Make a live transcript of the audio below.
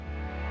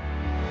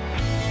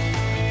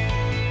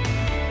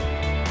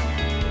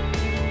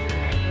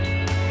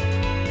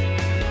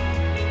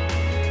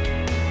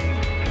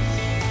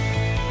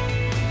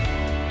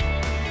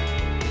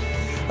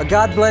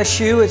God bless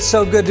you. It's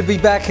so good to be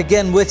back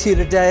again with you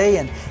today,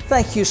 and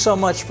thank you so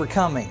much for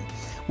coming.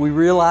 We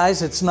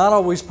realize it's not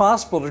always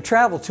possible to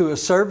travel to a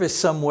service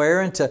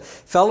somewhere and to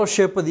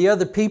fellowship with the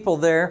other people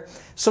there,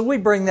 so we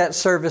bring that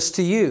service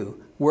to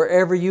you,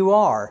 wherever you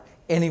are,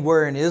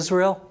 anywhere in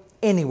Israel,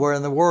 anywhere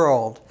in the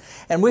world.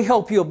 And we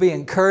hope you'll be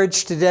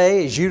encouraged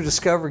today as you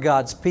discover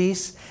God's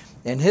peace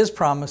and His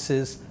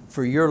promises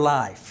for your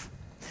life.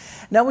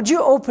 Now, would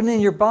you open in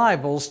your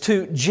Bibles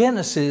to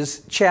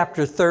Genesis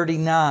chapter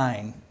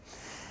 39?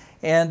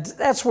 And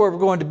that's where we're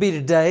going to be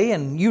today,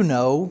 and you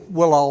know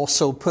we'll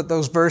also put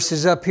those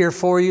verses up here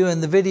for you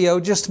in the video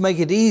just to make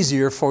it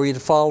easier for you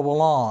to follow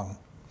along.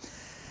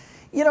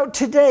 You know,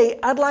 today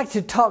I'd like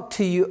to talk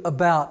to you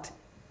about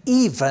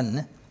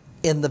even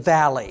in the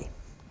valley.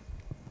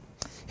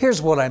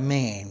 Here's what I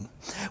mean.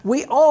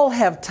 We all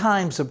have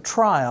times of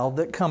trial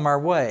that come our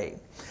way.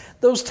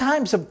 Those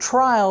times of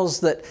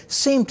trials that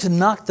seem to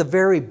knock the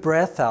very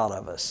breath out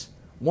of us.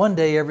 One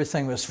day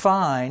everything was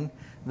fine.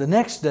 The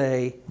next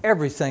day,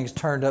 everything's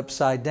turned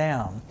upside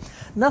down.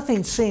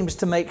 Nothing seems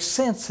to make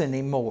sense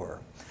anymore.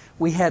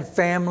 We had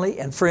family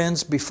and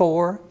friends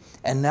before,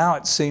 and now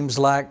it seems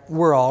like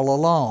we're all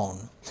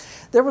alone.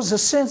 There was a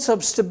sense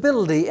of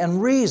stability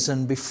and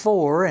reason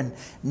before, and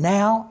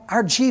now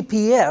our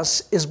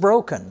GPS is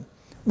broken.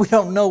 We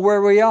don't know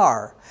where we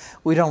are.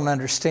 We don't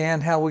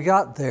understand how we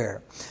got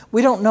there.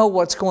 We don't know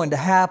what's going to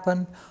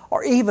happen,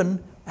 or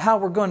even how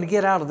we're going to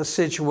get out of the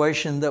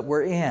situation that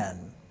we're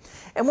in.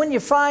 And when you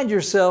find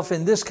yourself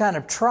in this kind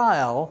of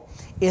trial,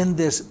 in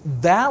this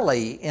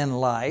valley in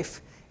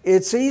life,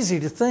 it's easy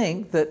to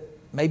think that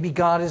maybe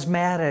God is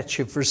mad at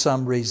you for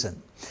some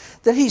reason,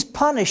 that He's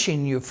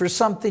punishing you for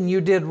something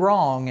you did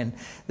wrong, and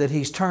that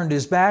He's turned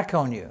His back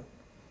on you.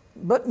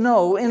 But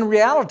no, in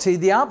reality,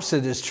 the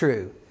opposite is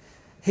true.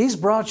 He's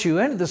brought you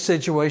into the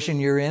situation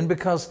you're in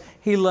because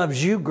He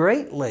loves you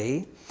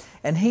greatly,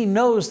 and He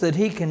knows that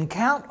He can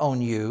count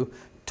on you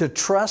to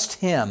trust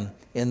Him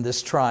in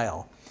this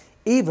trial.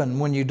 Even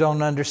when you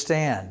don't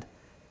understand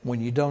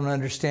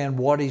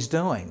what He's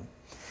doing.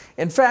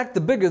 In fact,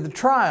 the bigger the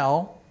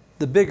trial,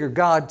 the bigger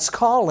God's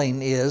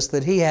calling is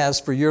that He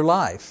has for your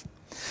life.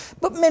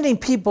 But many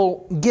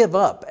people give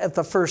up at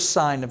the first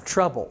sign of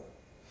trouble.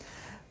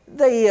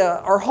 They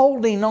are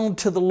holding on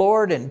to the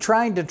Lord and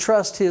trying to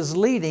trust His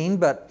leading,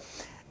 but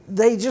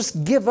they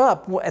just give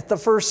up at the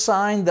first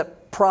sign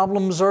that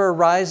problems are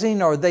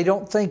arising, or they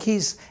don't think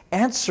He's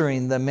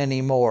answering them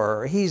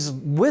anymore, or He's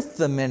with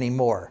them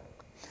anymore.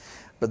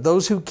 But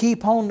those who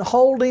keep on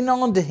holding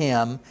on to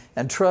Him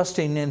and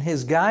trusting in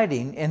His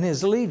guiding and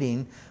His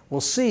leading will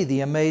see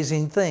the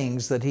amazing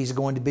things that He's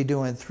going to be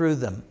doing through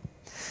them.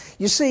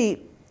 You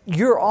see,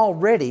 you're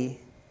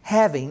already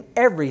having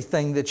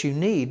everything that you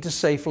need to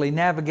safely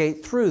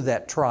navigate through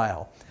that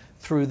trial,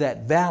 through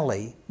that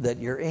valley that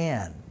you're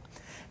in.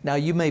 Now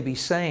you may be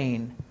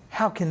saying,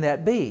 how can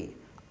that be?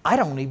 I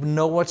don't even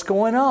know what's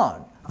going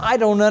on. I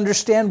don't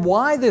understand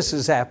why this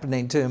is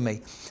happening to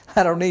me.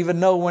 I don't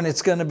even know when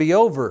it's going to be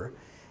over.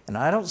 And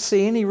I don't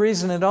see any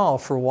reason at all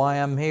for why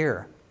I'm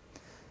here.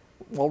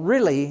 Well,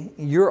 really,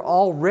 you're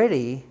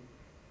already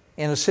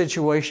in a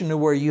situation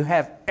where you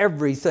have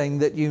everything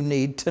that you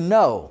need to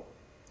know.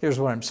 Here's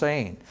what I'm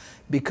saying.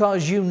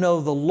 Because you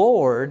know the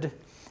Lord,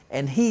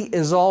 and He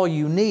is all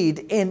you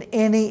need in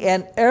any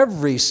and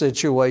every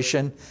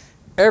situation,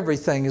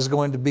 everything is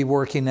going to be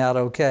working out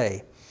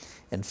okay.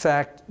 In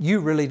fact,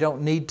 you really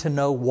don't need to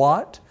know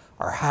what,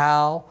 or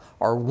how,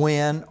 or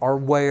when, or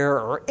where,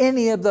 or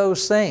any of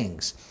those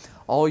things.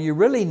 All you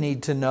really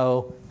need to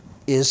know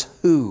is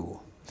who.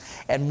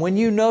 And when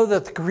you know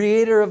that the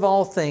Creator of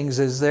all things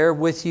is there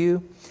with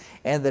you,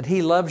 and that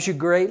He loves you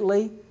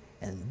greatly,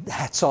 and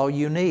that's all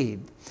you need.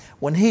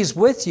 When He's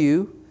with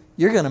you,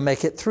 you're going to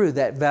make it through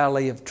that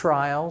valley of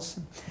trials.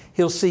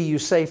 He'll see you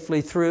safely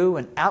through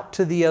and out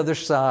to the other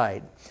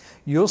side.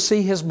 You'll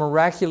see His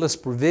miraculous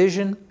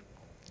provision.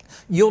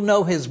 You'll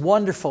know His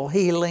wonderful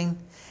healing,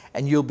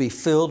 and you'll be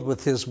filled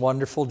with His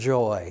wonderful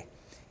joy.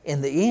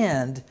 In the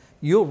end,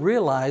 you'll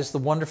realize the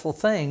wonderful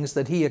things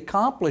that He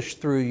accomplished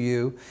through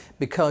you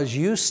because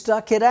you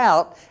stuck it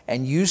out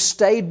and you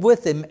stayed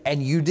with Him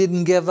and you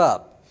didn't give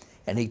up.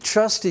 And He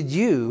trusted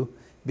you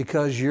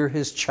because you're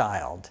His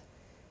child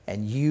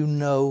and you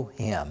know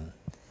Him.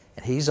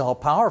 And He's all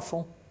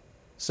powerful,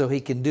 so He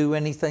can do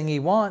anything He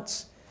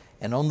wants.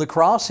 And on the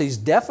cross, He's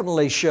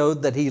definitely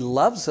showed that He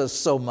loves us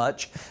so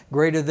much,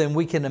 greater than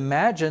we can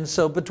imagine.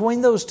 So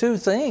between those two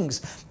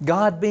things,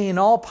 God being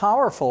all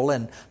powerful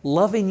and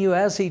loving you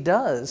as He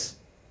does,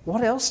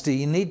 what else do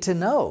you need to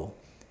know?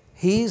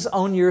 He's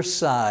on your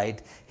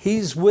side.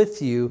 He's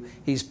with you.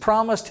 He's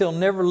promised He'll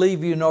never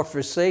leave you nor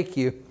forsake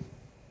you.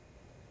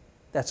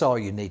 That's all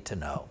you need to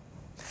know.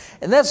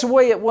 And that's the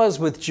way it was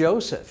with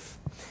Joseph.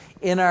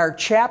 In our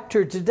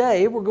chapter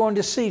today, we're going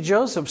to see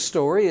Joseph's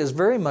story is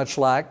very much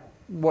like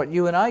what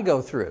you and I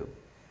go through.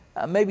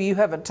 Maybe you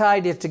haven't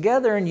tied it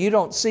together and you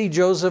don't see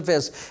Joseph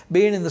as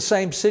being in the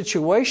same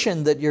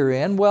situation that you're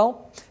in.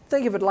 Well,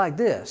 think of it like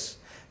this.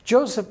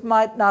 Joseph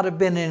might not have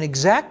been in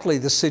exactly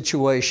the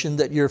situation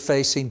that you're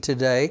facing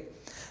today,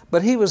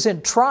 but he was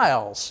in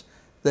trials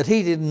that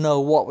he didn't know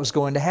what was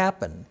going to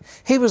happen.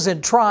 He was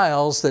in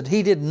trials that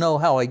he didn't know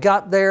how he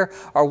got there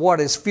or what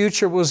his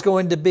future was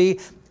going to be.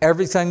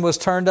 Everything was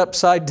turned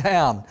upside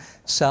down.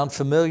 Sound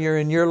familiar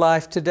in your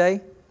life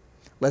today?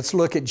 Let's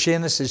look at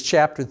Genesis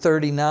chapter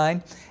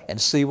 39 and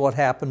see what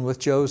happened with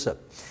Joseph.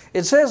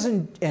 It says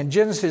in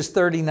Genesis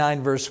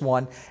 39 verse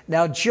 1,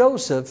 "Now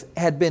Joseph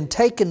had been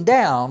taken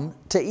down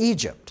to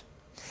Egypt,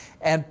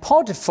 and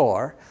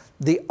Potiphar,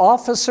 the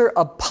officer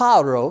of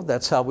Paro,"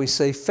 that's how we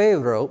say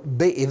Pharaoh,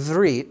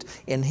 Be'ivrit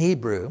in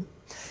Hebrew,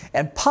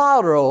 and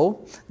Paro,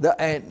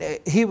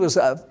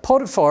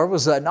 Potiphar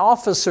was an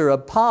officer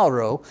of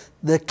Paro,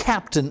 the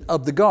captain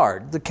of the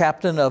guard, the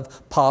captain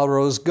of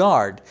Paro's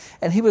guard,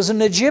 and he was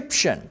an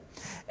Egyptian.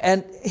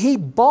 And he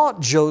bought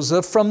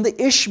Joseph from the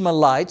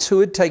Ishmaelites who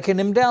had taken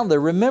him down there.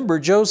 Remember,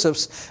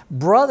 Joseph's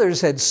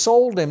brothers had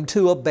sold him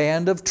to a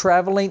band of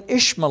traveling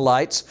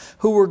Ishmaelites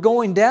who were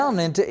going down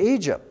into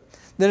Egypt.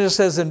 Then it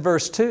says in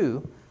verse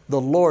 2, "The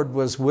Lord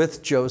was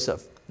with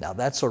Joseph." Now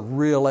that's a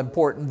real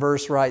important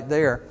verse right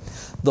there.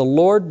 The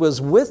Lord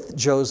was with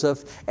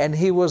Joseph, and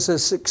he was a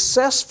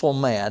successful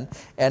man,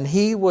 and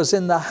he was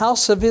in the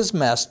house of his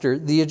master,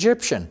 the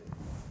Egyptian,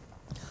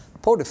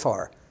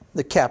 Potiphar,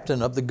 the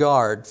captain of the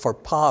guard for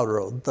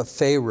Paro, the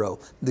Pharaoh,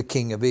 the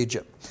king of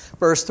Egypt.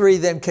 Verse 3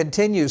 then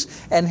continues,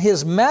 "And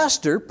his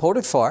master,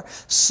 Potiphar,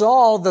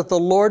 saw that the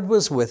Lord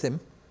was with him,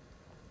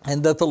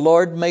 and that the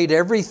Lord made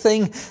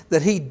everything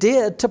that he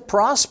did to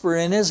prosper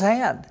in his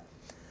hand.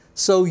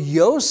 So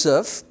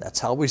Joseph," that's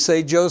how we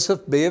say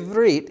Joseph,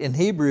 Be'ivrit in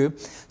Hebrew,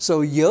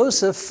 "so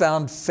Joseph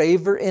found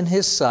favor in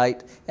his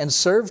sight and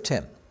served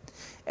him.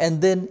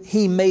 And then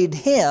he made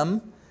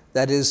him,"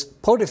 that is,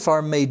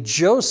 Potiphar made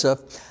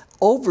Joseph,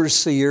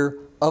 "overseer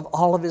of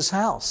all of his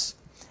house.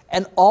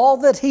 And all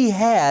that he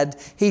had,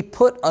 he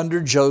put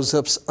under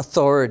Joseph's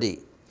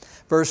authority."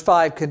 Verse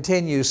 5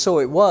 continues, "So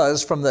it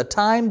was from the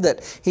time that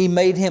he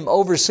made him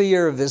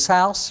overseer of his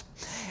house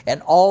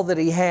and all that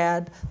he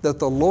had, that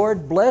the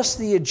Lord blessed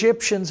the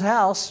Egyptian's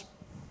house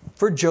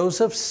for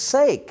Joseph's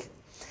sake.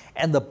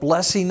 And the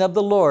blessing of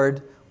the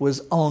Lord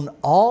was on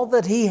all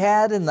that he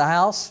had in the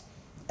house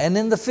and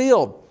in the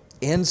field,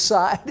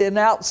 inside and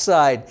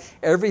outside."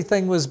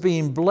 Everything was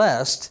being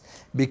blessed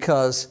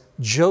because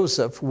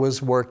Joseph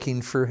was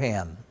working for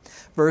him.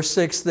 Verse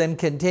 6 then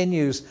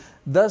continues,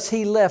 "Thus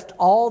he left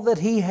all that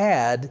he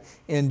had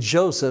in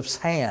Joseph's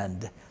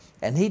hand,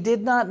 and he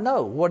did not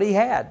know what he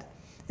had,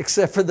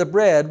 except for the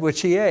bread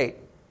which he ate."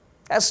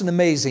 That's an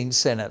amazing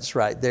sentence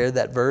right there,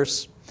 that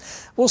verse.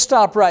 We'll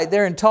stop right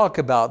there and talk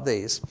about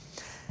these.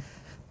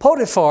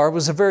 Potiphar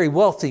was a very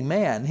wealthy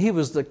man. He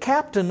was the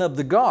captain of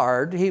the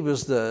guard. He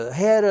was the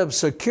head of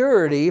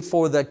security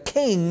for the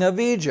king of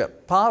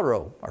Egypt,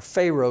 Paro, or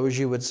Pharaoh as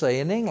you would say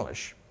in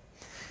English.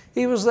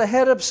 He was the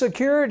head of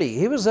security.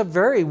 He was a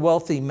very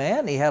wealthy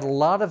man. He had a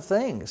lot of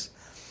things.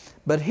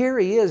 But here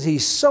he is.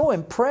 He's so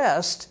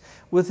impressed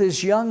with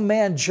his young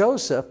man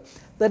Joseph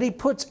that he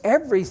puts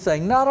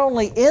everything, not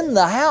only in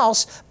the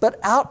house, but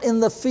out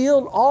in the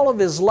field, all of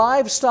his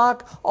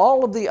livestock,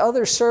 all of the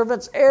other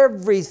servants,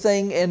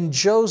 everything in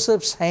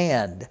Joseph's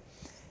hand.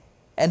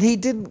 And he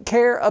didn't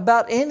care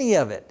about any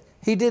of it.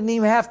 He didn't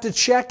even have to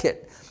check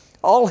it.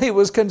 All he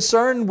was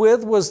concerned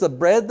with was the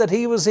bread that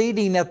he was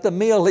eating at the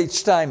meal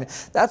each time.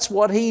 That's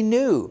what he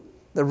knew.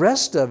 The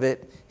rest of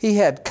it, he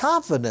had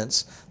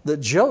confidence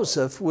that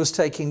Joseph was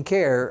taking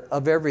care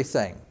of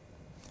everything.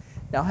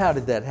 Now, how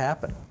did that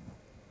happen?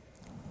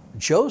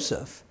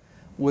 Joseph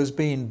was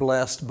being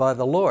blessed by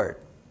the Lord.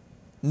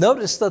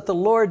 Notice that the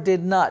Lord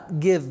did not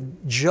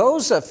give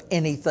Joseph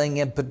anything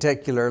in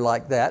particular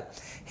like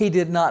that. He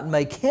did not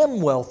make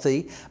him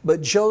wealthy,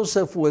 but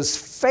Joseph was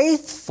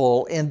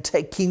faithful in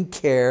taking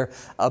care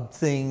of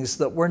things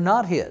that were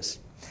not his.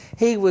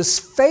 He was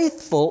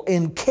faithful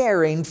in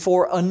caring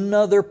for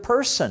another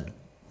person,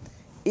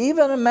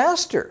 even a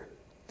master.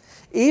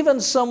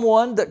 Even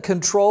someone that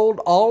controlled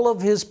all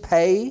of his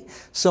pay,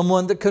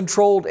 someone that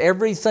controlled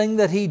everything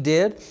that he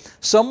did,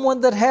 someone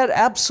that had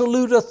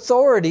absolute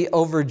authority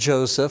over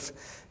Joseph,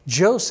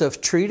 Joseph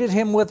treated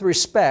him with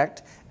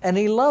respect and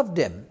he loved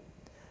him.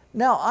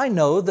 Now, I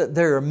know that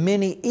there are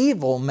many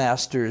evil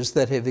masters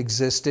that have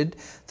existed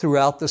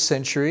throughout the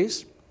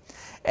centuries,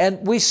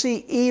 and we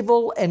see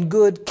evil and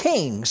good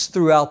kings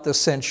throughout the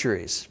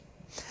centuries.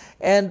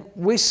 And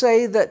we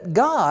say that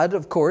God,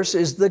 of course,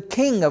 is the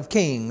King of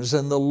Kings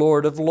and the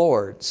Lord of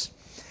Lords.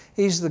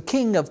 He's the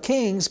King of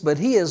Kings, but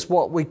He is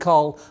what we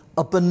call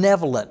a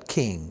benevolent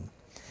king.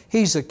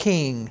 He's a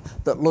king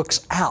that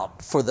looks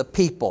out for the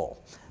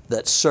people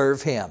that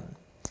serve Him.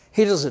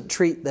 He doesn't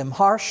treat them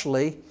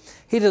harshly.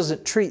 He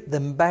doesn't treat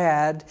them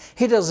bad.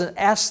 He doesn't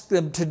ask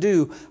them to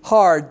do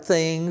hard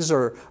things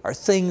or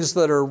things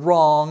that are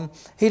wrong.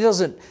 He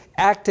doesn't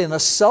act in a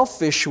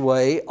selfish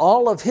way.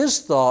 All of His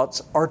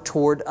thoughts are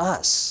toward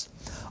us.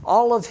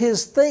 All of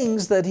His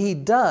things that He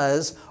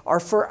does are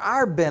for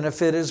our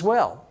benefit as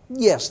well.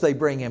 Yes, they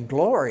bring Him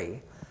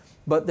glory,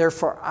 but they're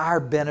for our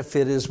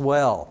benefit as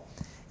well.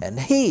 And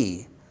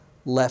He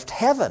left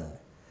heaven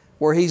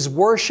where He's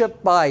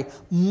worshiped by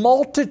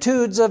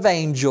multitudes of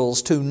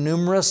angels too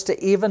numerous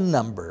to even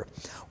number.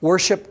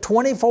 Worshiped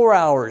 24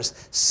 hours,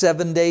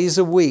 7 days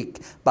a week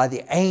by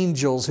the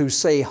angels who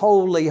say,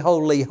 "Holy,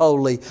 holy,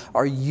 holy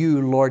are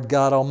you, Lord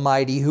God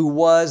Almighty, who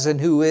was and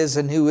who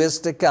is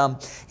to come."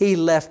 He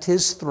left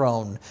His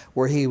throne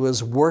where He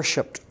was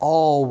worshiped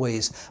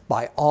always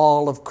by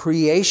all of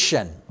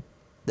creation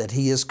that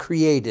He has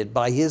created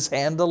by His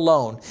hand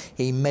alone.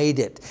 He made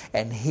it,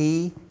 and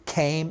He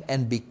came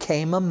and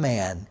became a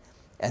man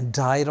and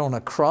died on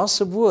a cross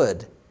of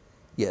wood,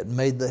 yet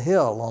made the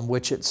hill on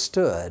which it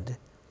stood.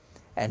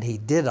 And He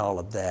did all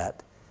of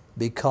that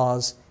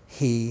because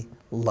He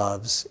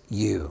loves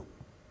you.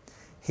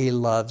 He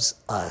loves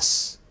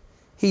us.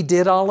 He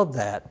did all of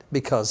that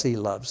because He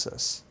loves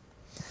us.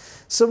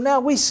 So now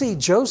we see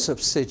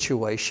Joseph's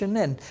situation,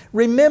 and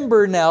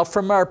remember now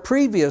from our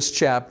previous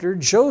chapter,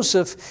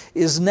 Joseph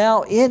is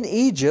now in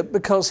Egypt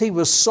because he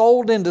was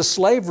sold into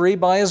slavery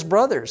by his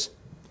brothers,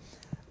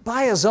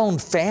 by his own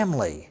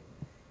family,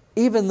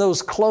 even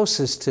those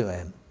closest to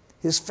him,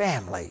 his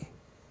family,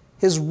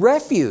 his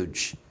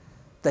refuge.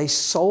 They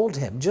sold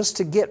him just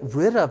to get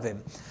rid of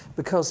him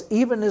because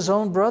even his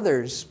own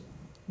brothers,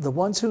 the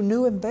ones who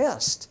knew him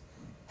best,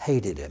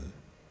 hated him.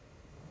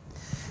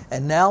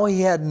 And now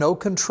he had no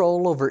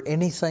control over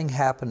anything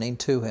happening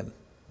to him.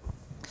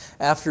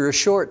 After a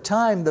short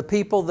time, the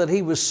people that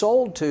he was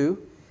sold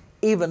to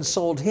even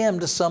sold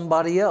him to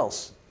somebody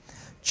else.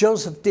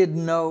 Joseph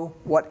didn't know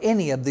what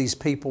any of these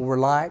people were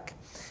like.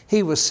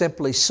 He was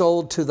simply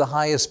sold to the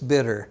highest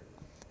bidder.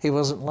 He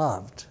wasn't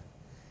loved.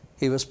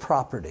 He was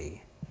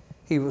property.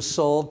 He was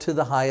sold to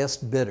the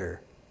highest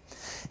bidder.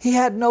 He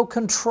had no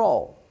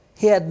control.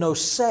 He had no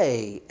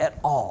say at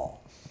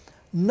all.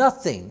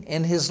 Nothing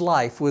in his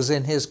life was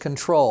in his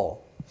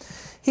control.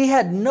 He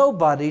had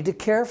nobody to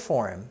care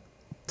for him,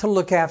 to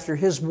look after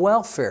his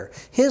welfare,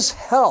 his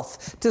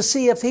health, to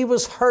see if he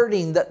was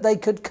hurting, that they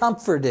could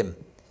comfort him.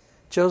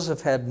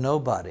 Joseph had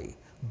nobody,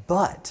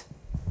 but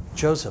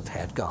Joseph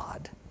had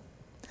God.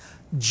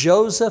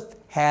 Joseph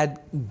had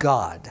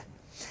God.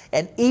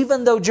 And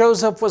even though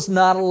Joseph was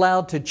not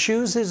allowed to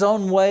choose his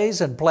own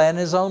ways and plan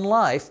his own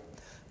life,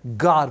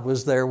 God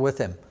was there with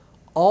him,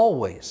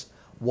 always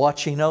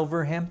watching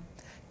over him,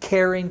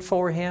 caring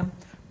for him,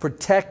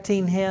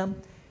 protecting him,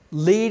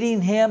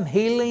 leading him,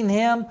 healing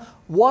him,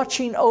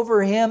 watching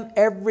over him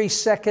every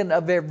second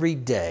of every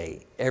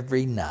day,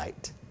 every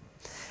night.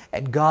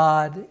 And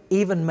God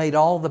even made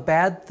all the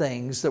bad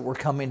things that were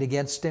coming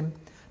against him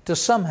to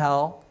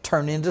somehow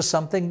turn into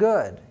something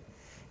good.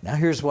 Now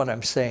here's what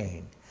I'm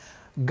saying.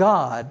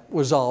 God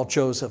was all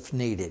Joseph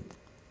needed.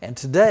 And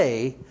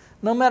today,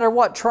 no matter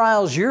what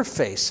trials you're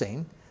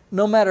facing,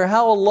 no matter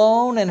how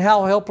alone and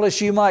how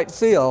helpless you might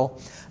feel,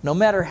 no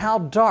matter how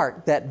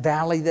dark that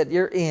valley that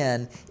you're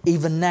in,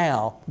 even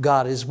now,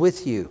 God is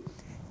with you,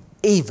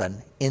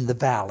 even in the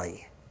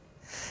valley.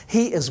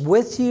 He is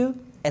with you,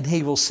 and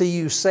He will see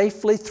you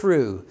safely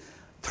through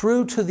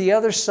to the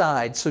other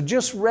side. So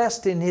just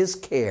rest in His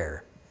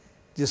care.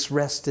 Just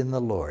rest in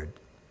the Lord.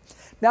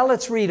 Now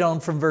let's read on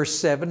from verse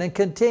 7 and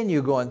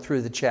continue going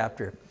through the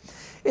chapter.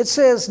 It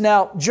says,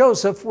 "Now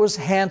Joseph was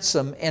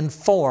handsome in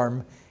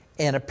form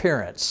and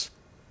appearance."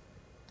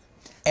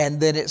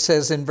 And then it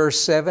says in verse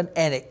 7,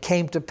 "And it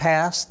came to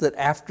pass that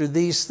after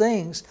these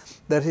things,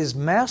 that his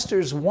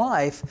master's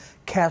wife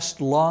cast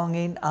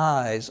longing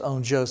eyes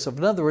on Joseph."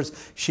 In other words,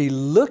 she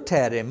looked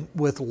at him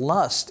with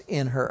lust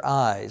in her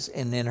eyes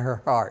and in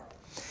her heart.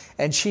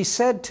 And she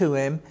said to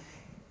him,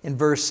 in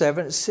verse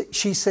 7,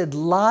 she said,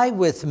 "Lie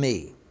with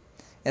me."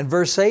 In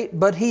verse 8,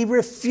 "But he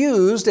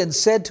refused and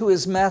said to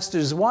his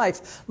master's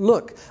wife,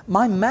 'Look,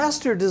 my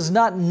master does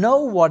not know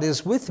what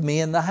is with me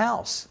in the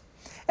house,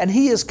 and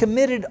he has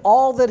committed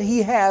all that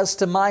he has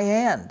to my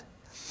hand.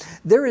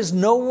 There is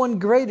no one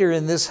greater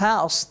in this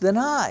house than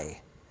I,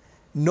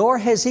 nor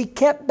has he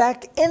kept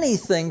back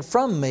anything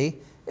from me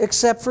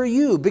except for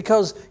you,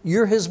 because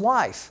you're his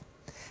wife.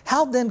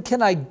 How then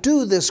can I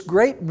do this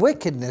great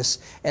wickedness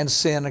and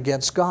sin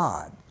against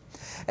God?'"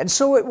 And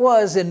so it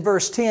was in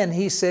verse 10,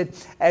 he said,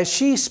 as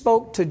she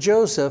spoke to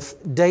Joseph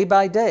day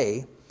by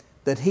day,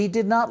 that he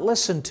did not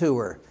listen to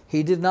her.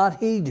 He did not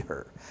heed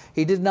her.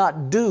 He did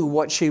not do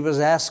what she was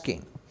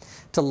asking,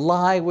 to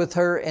lie with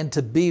her and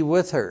to be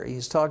with her.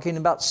 He's talking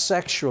about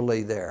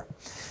sexually there.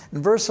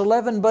 In verse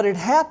 11, "But it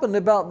happened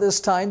about this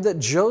time that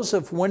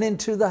Joseph went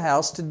into the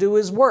house to do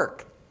his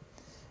work,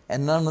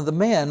 and none of the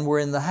men were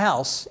in the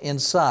house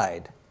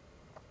inside."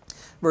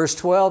 Verse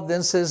 12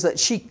 then says that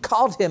she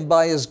caught him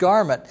by his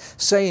garment,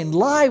 saying,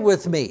 "Lie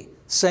with me."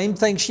 Same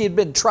thing she had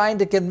been trying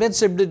to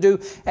convince him to do,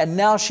 and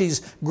now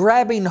she's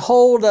grabbing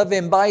hold of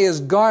him by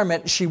his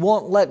garment. She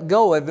won't let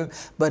go of him,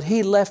 but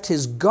he left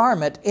his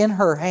garment in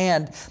her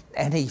hand,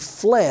 and he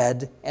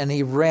fled and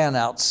he ran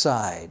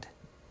outside.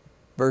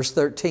 Verse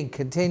 13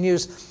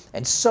 continues,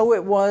 "And so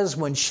it was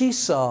when she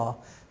saw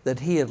that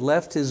he had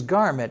left his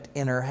garment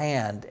in her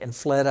hand and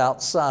fled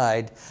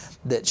outside,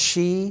 that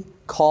she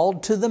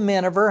called to the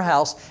men of her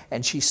house,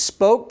 and she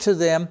spoke to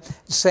them,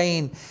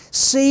 saying,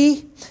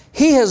 "See,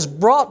 he has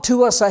brought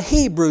to us a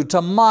Hebrew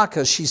to mock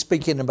us." She's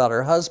speaking about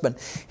her husband.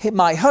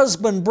 "My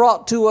husband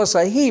brought to us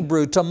a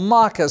Hebrew to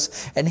mock us,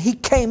 and he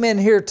came in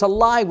here to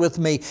lie with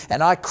me."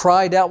 And I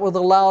cried out with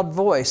a loud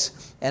voice.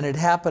 And it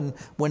happened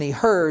when he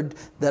heard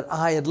that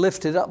I had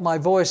lifted up my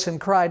voice and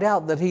cried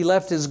out, that he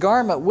left his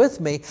garment with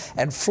me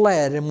and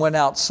fled and went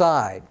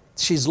outside.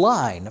 She's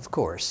lying, of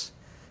course.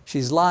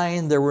 She's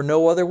lying. There were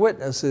no other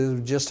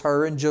witnesses, just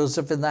her and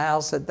Joseph in the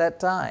house at that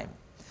time.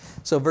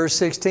 So verse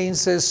 16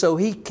 says, so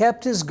she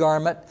kept his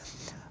garment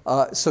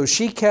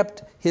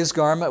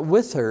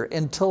with her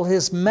until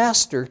his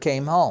master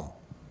came home.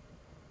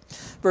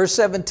 Verse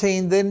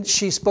 17, then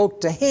she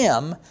spoke to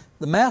him,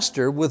 the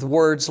master, with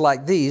words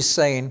like these,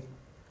 saying,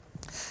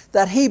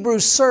 "That Hebrew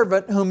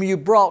servant whom you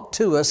brought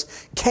to us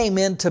came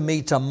in to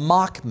me to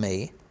mock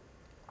me.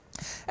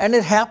 And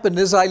it happened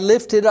as I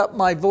lifted up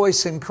my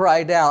voice and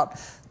cried out,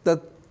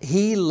 that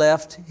he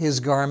left his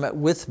garment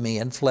with me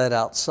and fled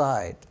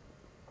outside."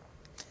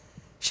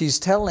 She's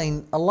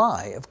telling a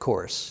lie, of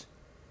course.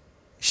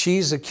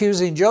 She's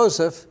accusing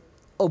Joseph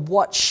of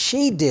what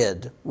she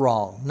did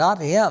wrong, not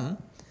him.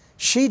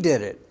 She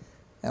did it.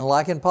 And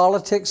like in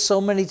politics so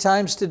many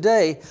times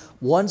today,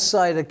 one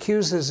side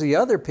accuses the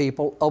other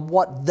people of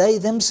what they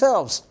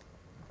themselves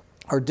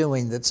are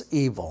doing that's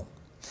evil.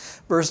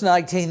 Verse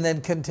 19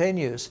 then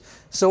continues,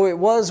 "So it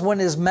was when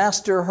his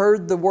master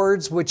heard the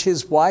words which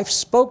his wife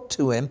spoke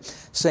to him,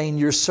 saying,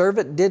 Your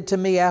servant did to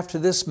me after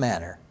this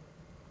manner,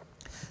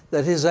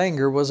 that his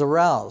anger was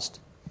aroused.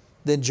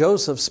 Then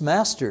Joseph's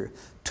master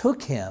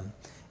took him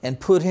and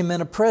put him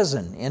in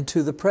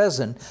into the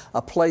prison,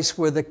 a place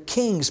where the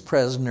king's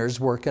prisoners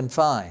were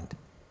confined.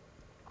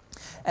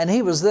 And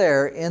he was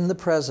there in the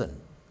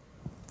prison."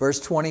 Verse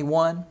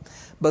 21,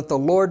 "But the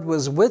Lord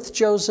was with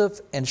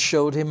Joseph and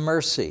showed him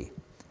mercy,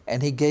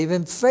 and he gave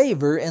him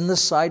favor in the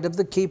sight of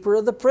the keeper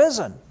of the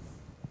prison.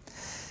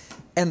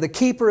 And the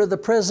keeper of the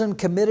prison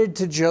committed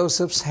to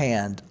Joseph's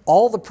hand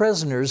all the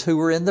prisoners who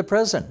were in the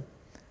prison.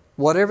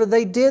 Whatever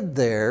they did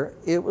there,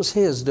 it was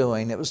his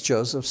doing. It was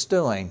Joseph's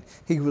doing.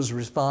 He was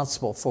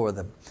responsible for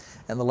them."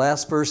 And the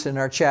last verse in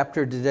our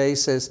chapter today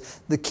says,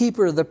 "The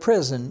keeper of the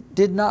prison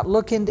did not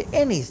look into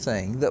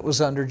anything that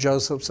was under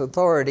Joseph's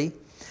authority,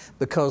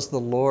 because the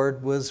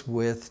Lord was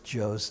with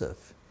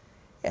Joseph.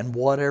 And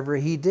whatever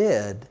he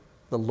did,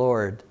 the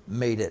Lord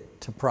made it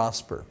to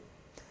prosper."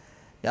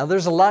 Now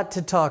there's a lot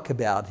to talk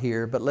about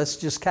here, but let's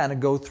just kind of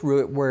go through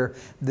it where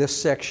this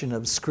section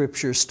of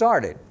Scripture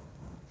started.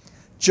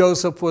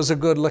 Joseph was a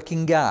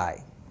good-looking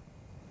guy.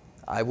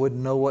 I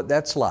wouldn't know what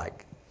that's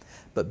like.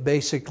 But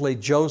basically,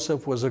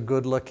 Joseph was a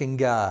good-looking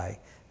guy.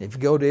 If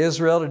you go to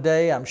Israel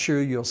today, I'm sure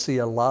you'll see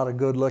a lot of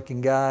good-looking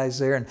guys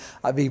there. And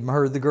I've even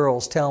heard the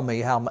girls tell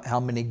me how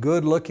many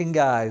good-looking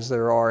guys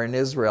there are in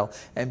Israel,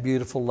 and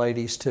beautiful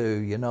ladies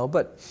too, you know.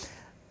 But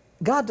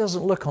God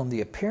doesn't look on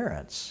the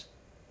appearance.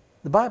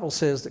 The Bible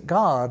says that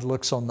God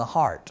looks on the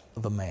heart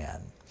of a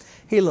man.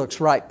 He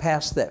looks right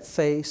past that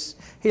face.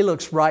 He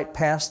looks right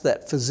past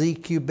that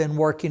physique you've been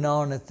working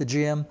on at the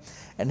gym.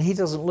 And He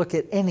doesn't look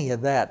at any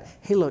of that.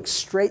 He looks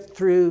straight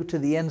through to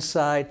the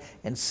inside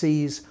and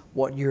sees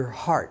what your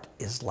heart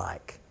is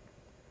like.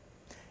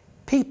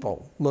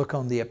 People look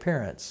on the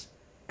appearance.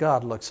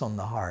 God looks on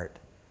the heart.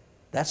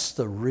 That's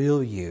the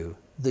real you,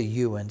 the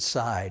you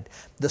inside.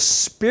 The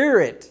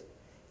Spirit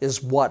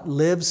is what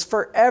lives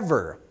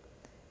forever.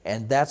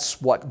 And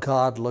that's what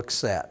God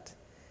looks at.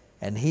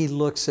 And He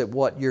looks at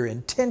what your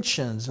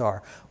intentions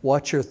are,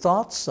 what your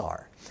thoughts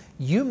are.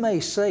 You may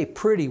say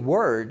pretty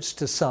words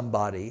to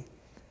somebody,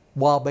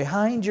 while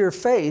behind your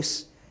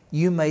face,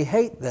 you may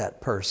hate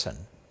that person.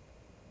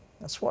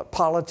 That's what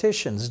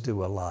politicians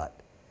do a lot.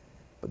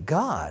 But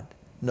God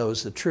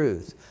knows the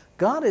truth.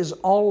 God is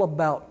all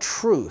about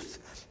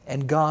truth,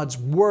 and God's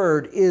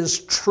Word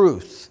is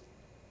truth.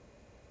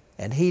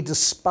 And He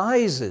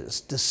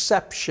despises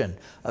deception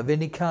of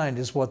any kind,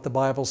 is what the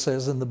Bible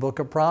says in the book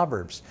of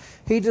Proverbs.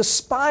 He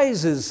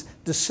despises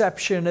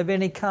deception of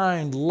any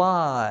kind,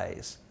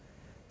 lies.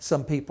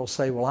 Some people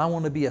say, well, I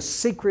want to be a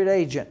secret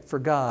agent for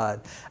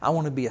God. I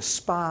want to be a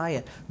spy,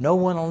 and no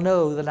one will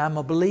know that I'm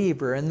a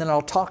believer. And then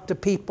I'll talk to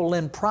people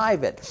in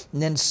private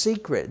and in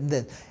secret.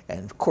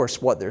 And of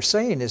course, what they're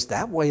saying is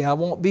that way I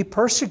won't be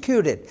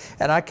persecuted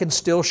and I can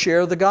still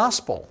share the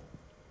gospel.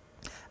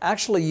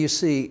 Actually, you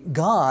see,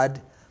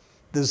 God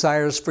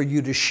desires for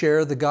you to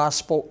share the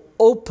gospel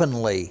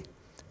openly,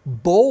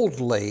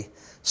 boldly,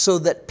 so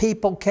that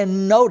people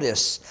can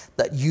notice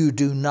that you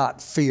do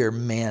not fear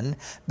men,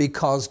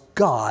 because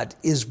God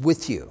is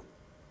with you.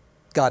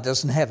 God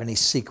doesn't have any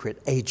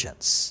secret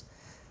agents.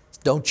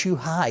 Don't you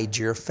hide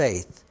your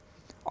faith.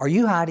 Are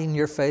you hiding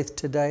your faith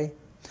today?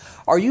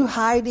 Are you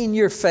hiding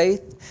your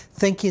faith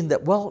thinking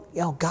that, well,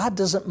 God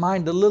doesn't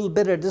mind a little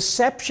bit of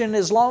deception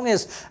as long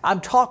as I'm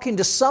talking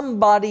to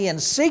somebody in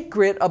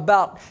secret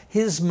about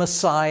His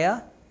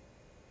Messiah?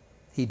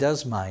 He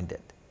does mind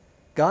it.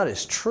 God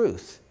is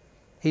truth.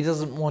 He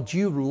doesn't want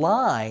you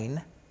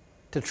lying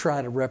to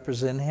try to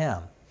represent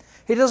Him.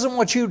 He doesn't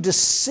want you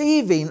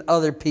deceiving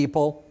other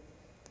people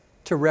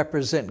to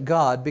represent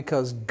God,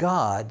 because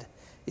God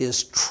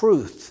is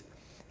truth.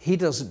 He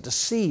doesn't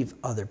deceive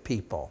other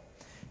people.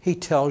 He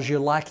tells you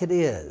like it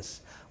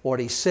is. What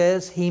He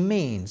says, He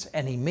means,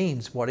 and He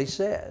means what He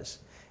says.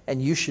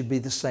 And you should be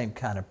the same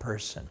kind of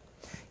person.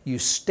 You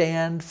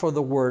stand for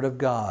the Word of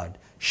God.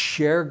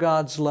 Share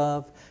God's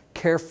love.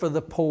 Care for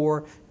the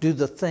poor. Do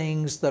the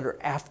things that are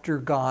after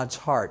God's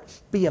heart.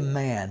 Be a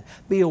man.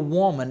 Be a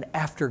woman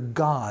after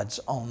God's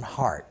own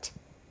heart.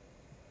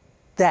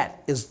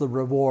 That is the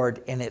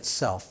reward in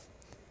itself.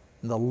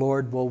 And the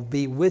Lord will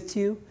be with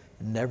you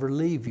and never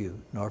leave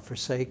you nor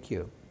forsake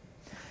you.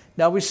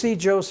 Now we see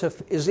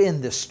Joseph is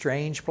in this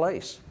strange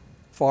place,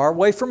 far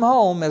away from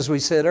home, as we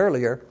said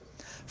earlier,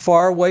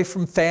 far away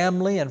from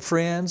family and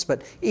friends.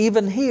 But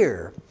even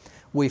here,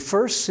 we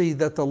first see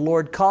that the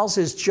Lord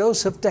causes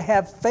Joseph to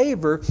have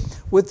favor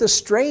with the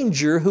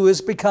stranger who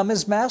has become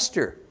his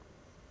master.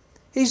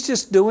 He's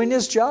just doing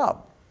his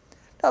job.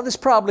 Now, this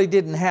probably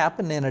didn't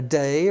happen in a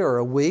day or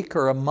a week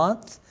or a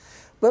month,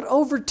 but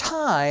over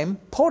time,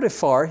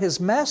 Potiphar,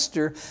 his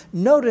master,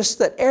 noticed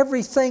that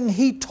everything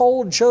he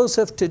told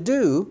Joseph to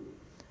do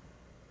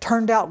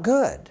turned out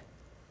good,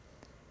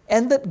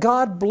 and that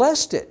God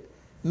blessed it.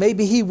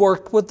 Maybe he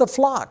worked with the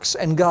flocks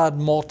and God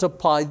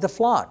multiplied the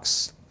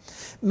flocks.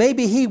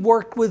 Maybe he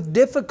worked with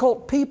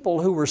difficult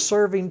people who were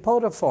serving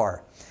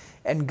Potiphar,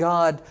 and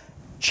God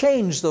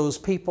changed those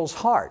people's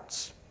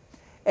hearts.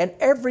 And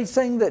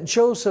everything that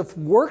Joseph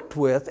worked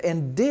with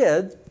and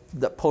did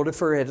that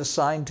Potiphar had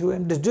assigned to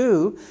him to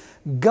do,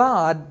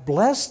 God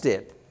blessed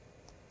it.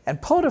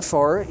 And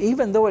Potiphar,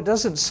 even though it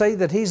doesn't say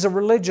that he's a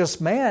religious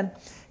man,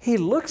 he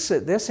looks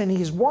at this and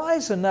he's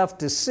wise enough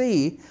to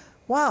see,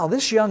 wow,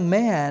 this young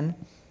man,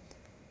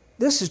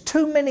 this is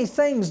too many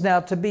things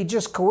now to be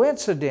just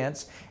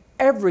coincidence.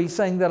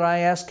 Everything that I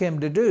ask him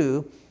to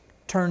do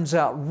turns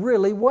out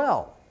really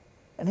well.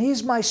 And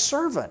he's my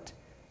servant.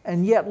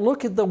 And yet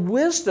look at the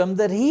wisdom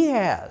that he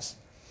has.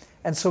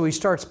 And so he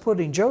starts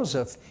putting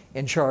Joseph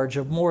in charge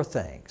of more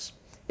things.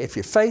 If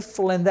you're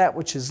faithful in that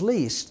which is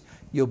least,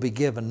 you'll be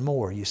given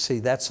more. You see,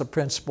 that's a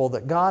principle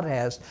that God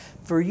has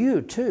for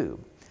you too.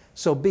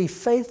 So be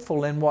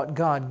faithful in what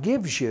God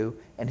gives you,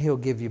 and He'll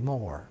give you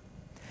more.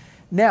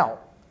 Now,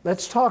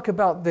 let's talk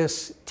about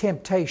this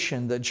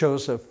temptation that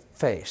Joseph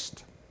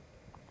faced.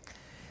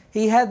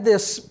 He had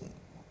this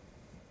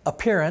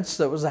appearance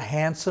that was a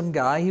handsome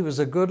guy. He was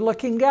a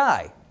good-looking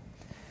guy.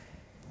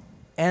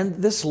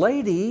 And this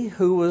lady,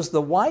 who was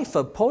the wife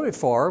of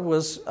Potiphar,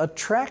 was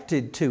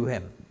attracted to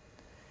him.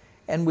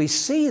 And we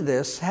see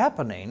this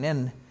happening.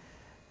 And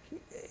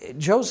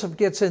Joseph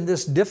gets in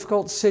this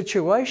difficult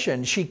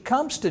situation. She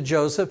comes to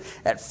Joseph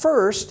at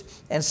first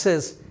and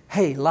says,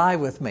 hey, lie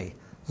with me.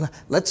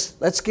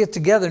 Let's get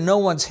together. No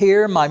one's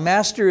here. My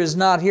master is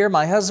not here.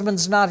 My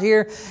husband's not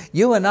here.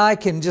 You and I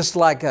can just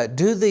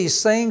do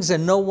these things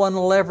and no one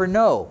will ever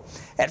know.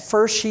 At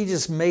first she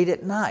just made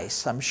it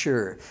nice, I'm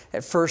sure.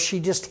 At first she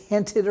just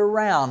hinted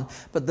around,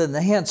 but then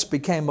the hints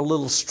became a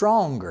little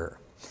stronger.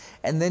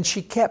 And then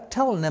she kept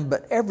telling him,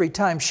 but every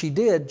time she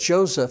did,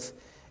 Joseph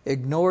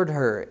ignored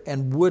her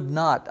and would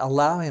not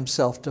allow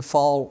himself to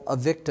fall a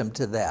victim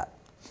to that.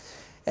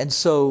 And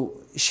so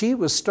she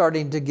was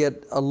starting to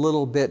get a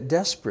little bit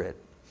desperate,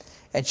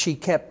 and she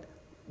kept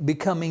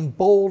becoming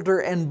bolder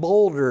and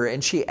bolder,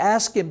 and she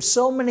asked him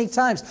so many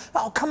times,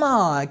 oh, come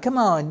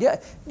on,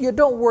 you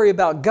don't worry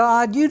about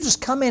God, you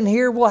just come in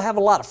here, we'll have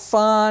a lot of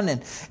fun,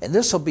 and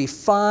this will be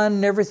fun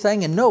and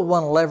everything, and no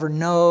one will ever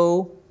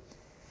know.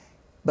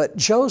 But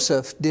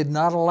Joseph did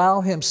not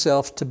allow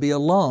himself to be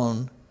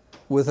alone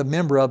with a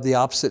member of the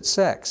opposite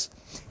sex.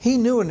 He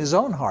knew in his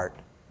own heart,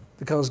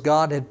 because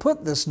God had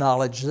put this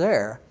knowledge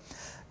there,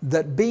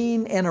 that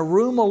being in a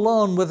room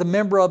alone with a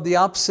member of the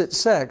opposite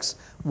sex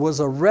was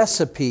a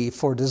recipe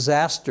for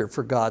disaster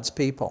for God's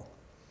people.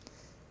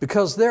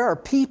 Because there are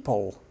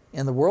people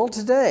in the world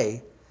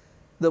today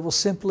that will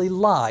simply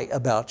lie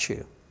about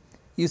you.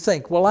 You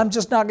think, well, I'm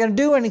just not going to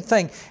do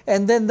anything,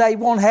 and then they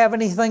won't have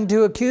anything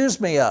to accuse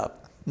me of.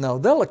 No,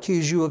 they'll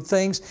accuse you of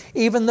things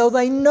even though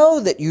they know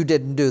that you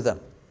didn't do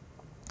them,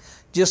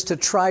 just to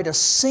try to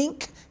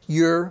sink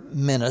your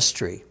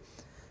ministry,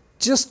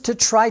 just to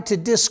try to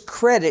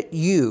discredit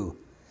you,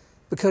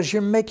 because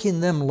you're making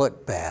them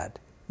look bad.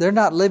 They're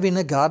not living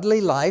a godly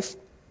life,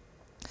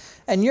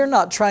 and you're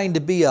not trying to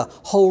be a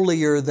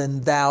holier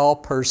than thou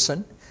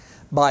person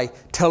by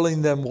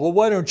telling them, well,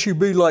 why don't you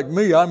be like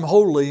me? I'm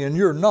holy and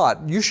you're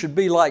not. You should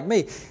be like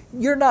me.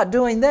 You're not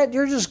doing that.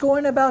 You're just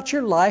going about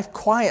your life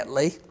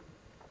quietly,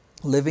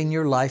 living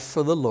your life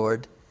for the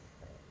Lord.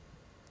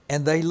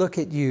 And they look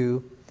at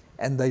you,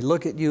 and they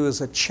look at you as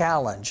a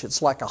challenge.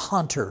 It's like a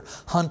hunter.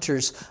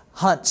 Hunters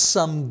hunt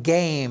some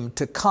game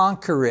to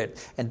conquer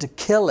it and to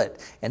kill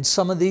it. And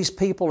some of these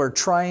people are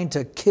trying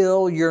to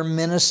kill your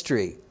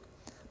ministry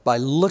by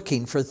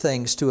looking for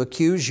things to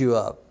accuse you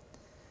of.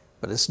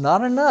 But it's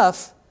not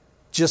enough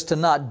just to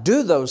not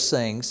do those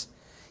things.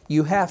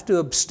 You have to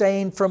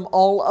abstain from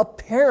all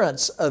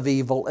appearance of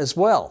evil as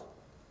well.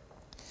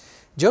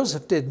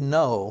 Joseph didn't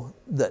know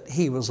that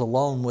he was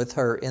alone with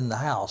her in the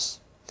house.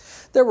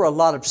 There were a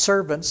lot of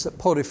servants that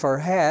Potiphar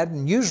had,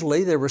 and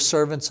usually there were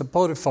servants of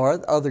Potiphar,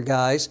 the other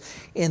guys,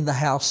 in the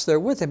house there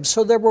with him.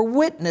 So there were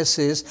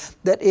witnesses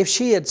that if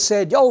she had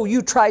said, "Oh,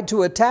 you tried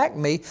to attack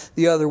me,"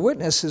 the other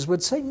witnesses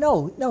would say,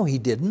 No, he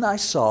didn't. I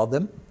saw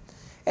them.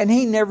 And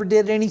he never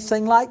did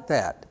anything like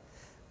that.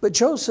 But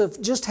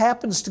Joseph just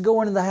happens to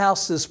go into the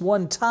house this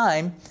one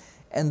time,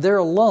 and they're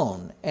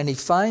alone, and he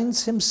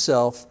finds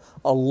himself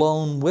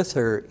alone with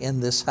her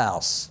in this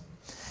house.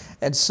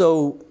 And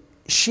so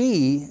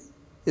she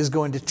is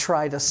going to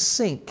try to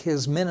sink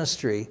his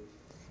ministry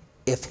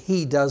if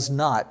he does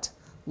not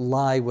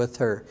lie with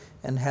her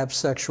and have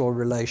sexual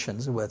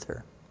relations with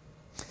her.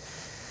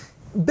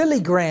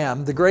 Billy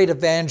Graham, the great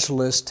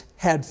evangelist,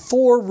 had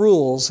 4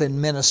 rules in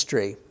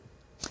ministry.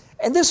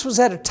 And this was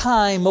at a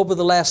time over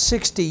the last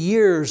 60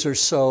 years or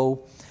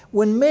so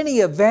when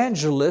many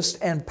evangelists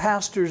and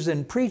pastors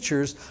and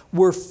preachers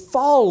were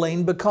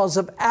falling because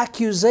of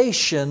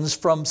accusations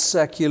from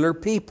secular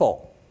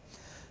people.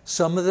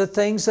 Some of the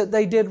things that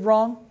they did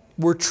wrong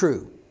were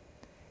true,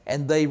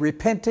 and they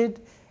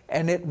repented,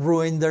 and it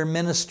ruined their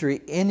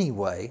ministry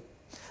anyway.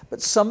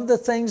 But some of the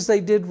things they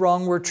did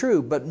wrong were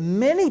true. But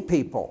many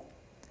people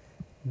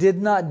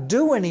did not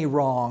do any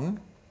wrong,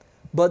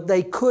 but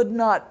they could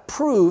not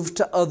prove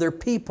to other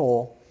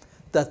people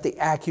that the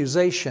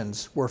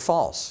accusations were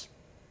false.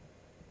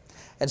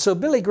 And so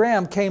Billy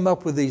Graham came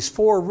up with these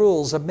 4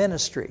 rules of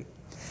ministry.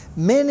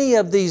 Many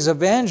of these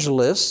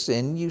evangelists,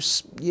 and you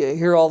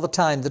hear all the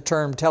time the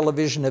term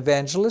television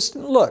evangelist,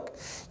 and look,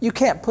 you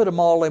can't put them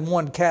all in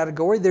one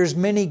category. There's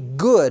many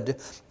good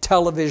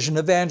television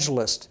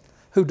evangelists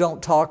who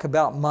don't talk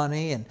about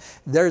money, and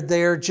they're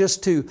there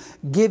just to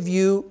give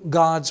you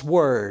God's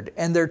Word.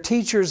 And they're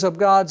teachers of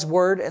God's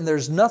Word, and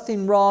there's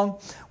nothing wrong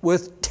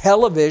with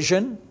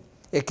television.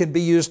 It can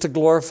be used to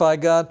glorify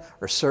God,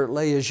 or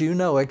certainly, as you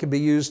know, it can be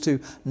used to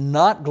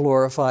not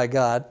glorify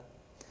God.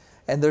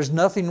 And there's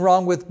nothing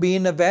wrong with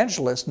being an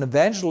evangelist. An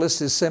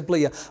evangelist is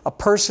simply a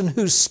person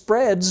who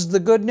spreads the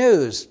good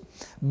news.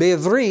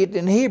 Be'ivrit,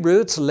 in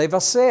Hebrew, it's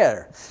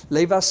levaser.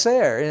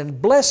 Levaser.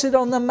 And blessed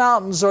on the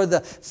mountains are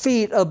the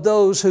feet of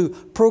those who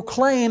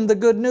proclaim the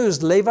good news.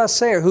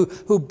 Levaser,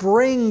 who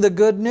bring the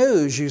good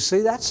news. You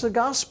see, that's the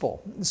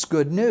gospel. It's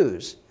good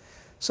news.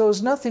 So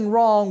there's nothing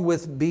wrong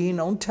with being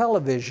on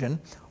television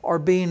or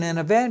being an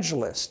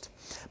evangelist.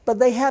 But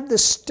they have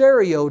this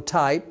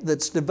stereotype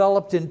that's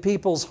developed in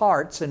people's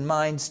hearts and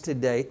minds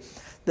today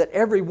that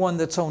everyone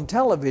that's on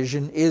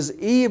television is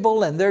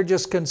evil and they're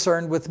just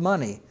concerned with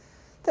money.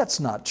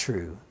 That's not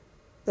true.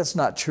 That's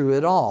not true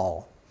at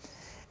all.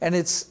 And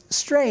it's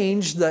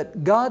strange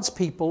that God's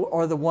people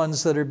are the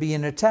ones that are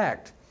being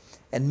attacked.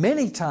 And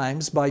many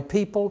times by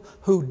people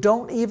who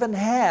don't even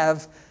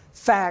have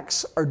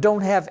facts or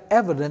don't have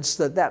evidence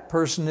that that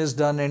person has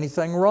done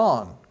anything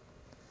wrong.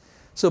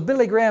 So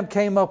Billy Graham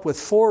came up with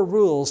 4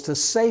 rules to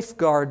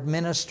safeguard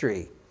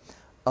ministry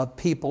of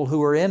people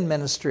who are in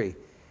ministry.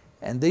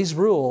 And these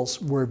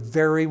rules were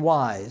very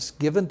wise,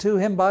 given to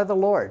him by the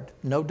Lord,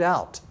 no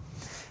doubt.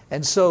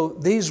 And so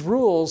these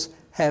rules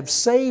have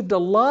saved a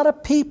lot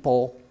of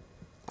people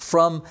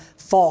from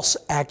false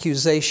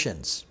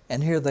accusations.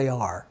 And here they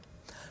are.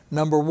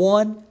 Number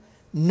 1,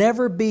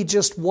 never be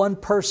just one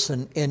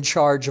person in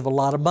charge of a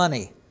lot of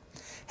money.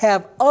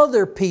 Have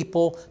other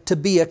people to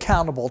be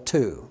accountable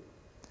to.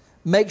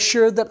 Make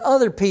sure that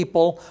other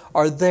people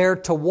are there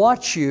to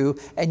watch you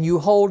and you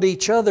hold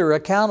each other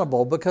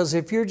accountable, because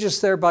if you're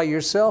just there by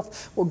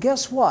yourself, well,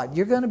 guess what?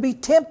 You're going to be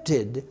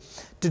tempted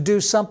to do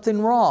something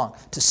wrong,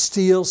 to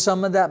steal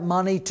some of that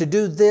money, to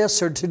do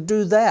this or to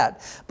do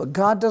that. But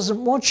God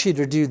doesn't want you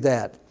to do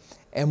that.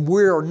 And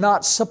we're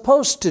not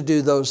supposed to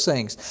do those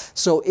things.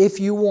 So if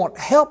you want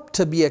help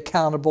to be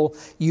accountable,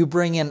 you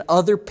bring in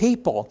other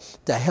people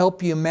to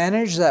help you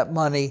manage that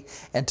money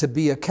and to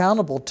be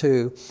accountable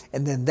to.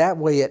 And then that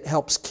way it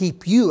helps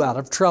keep you out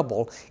of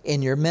trouble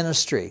in your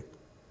ministry.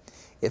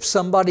 If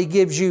somebody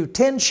gives you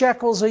 10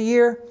 shekels a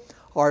year,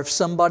 or if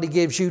somebody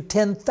gives you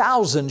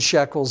 10,000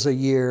 shekels a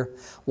year,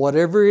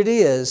 whatever it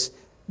is,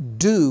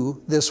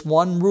 do this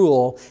one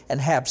rule and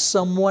have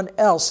someone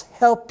else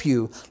help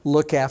you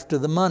look after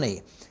the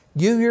money.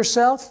 You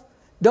yourself,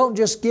 don't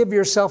just give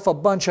yourself a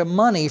bunch of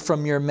money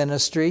from your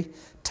ministry.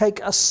 Take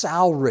a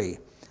salary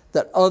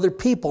that other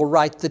people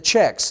write the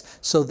checks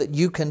so that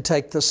you can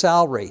take the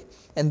salary.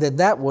 And then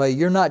that way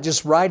you're not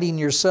just writing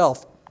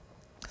yourself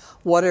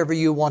whatever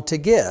you want to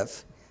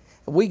give.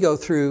 We go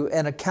through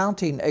an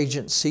accounting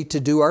agency to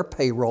do our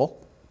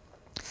payroll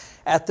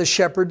at the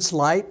Shepherd's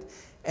Light.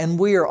 And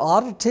we are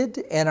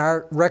audited and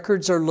our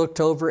records are looked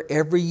over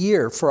every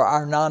year for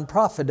our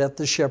nonprofit at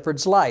the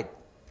Shepherd's Light.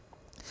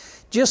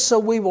 Just so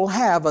we will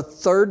have a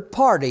third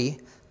party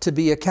to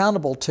be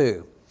accountable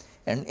to.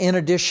 And in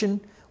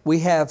addition, we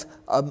have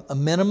a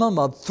minimum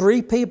of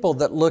 3 people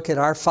that look at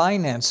our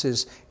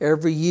finances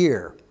every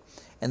year.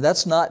 And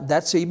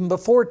that's even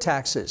before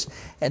taxes.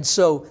 And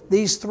so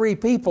these 3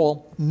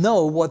 people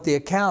know what the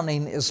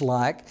accounting is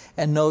like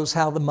and knows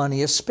how the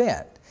money is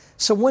spent.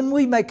 So when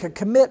we make a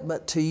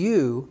commitment to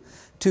you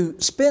to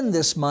spend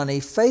this money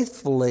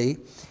faithfully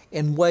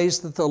in ways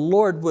that the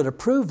Lord would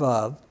approve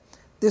of,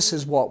 this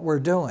is what we're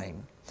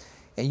doing.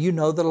 And you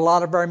know that a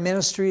lot of our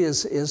ministry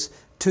is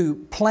to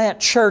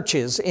plant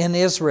churches in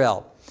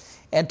Israel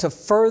and to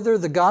further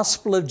the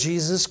gospel of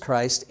Jesus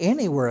Christ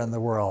anywhere in the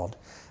world,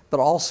 but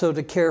also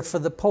to care for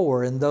the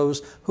poor and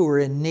those who are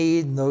in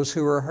need and those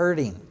who are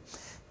hurting.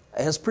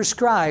 As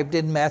prescribed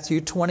in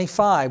Matthew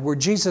 25, where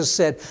Jesus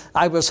said,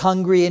 I was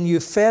hungry and you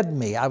fed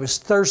me. I was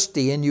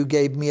thirsty and you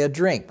gave me a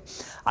drink.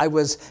 I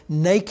was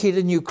naked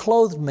and you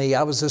clothed me.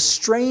 I was a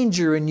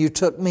stranger and you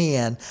took me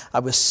in.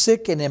 I was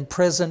sick and in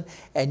prison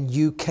and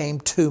you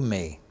came to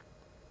me,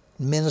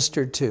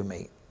 ministered to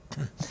me.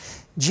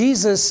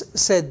 Jesus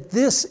said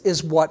this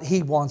is what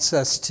He wants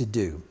us to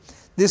do.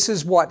 This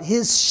is what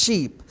His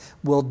sheep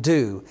will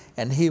do,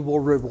 and He will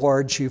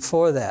reward you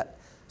for that.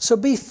 So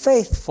be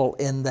faithful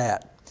in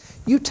that.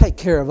 You take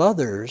care of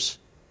others,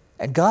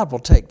 and God will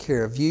take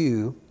care of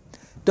you.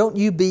 Don't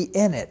you be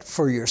in it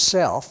for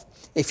yourself.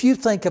 If you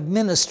think of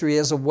ministry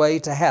as a way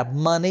to have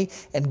money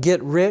and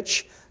get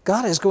rich,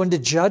 God is going to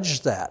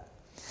judge that.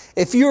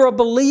 If you're a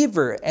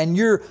believer and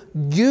you're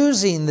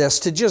using this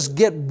to just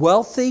get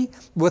wealthy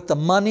with the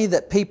money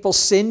that people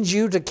send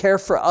you to care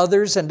for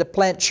others and to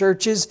plant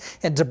churches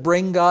and to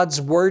bring God's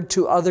word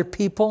to other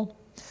people,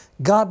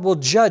 God will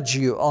judge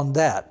you on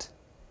that.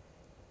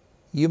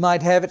 You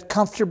might have it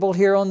comfortable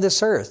here on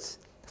this earth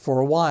for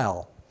a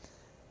while,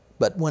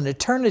 but when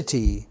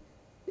eternity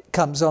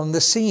comes on the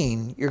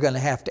scene, you're going to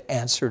have to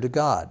answer to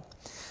God.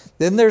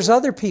 Then there's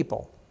other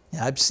people.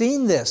 I've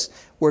seen this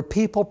where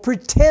people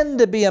pretend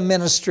to be a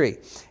ministry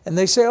and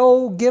they say,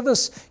 oh, give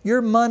us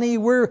your money.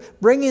 We're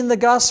bringing the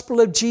gospel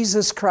of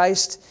Jesus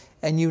Christ.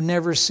 And you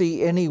never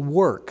see any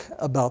work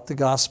about the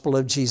gospel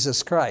of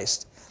Jesus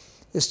Christ.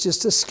 It's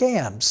just a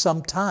scam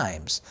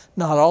sometimes,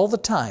 not all the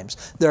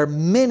times. There are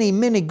many,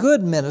 many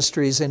good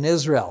ministries in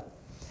Israel.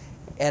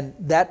 And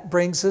that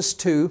brings us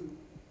to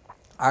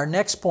our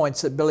next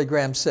points that Billy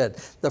Graham said.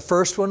 The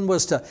first one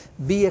was to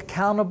be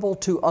accountable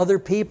to other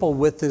people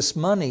with this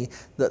money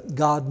that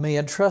God may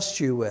entrust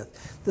you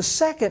with. The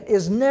second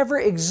is never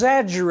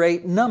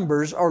exaggerate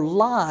numbers or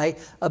lie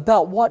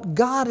about what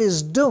God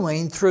is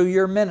doing through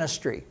your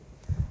ministry.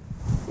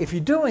 If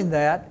you're doing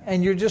that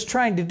and you're just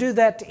trying to do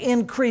that to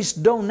increase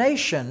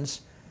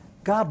donations,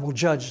 God will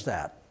judge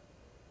that.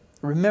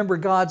 Remember,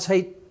 God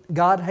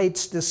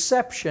hates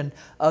deception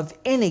of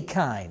any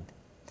kind.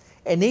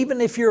 And even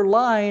if you're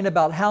lying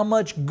about how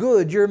much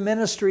good your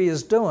ministry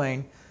is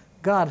doing,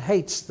 God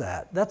hates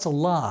that. That's a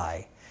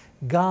lie.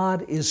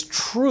 God is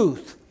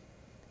truth,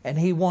 and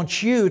He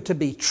wants you to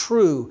be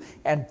true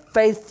and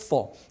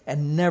faithful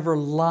and never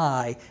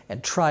lie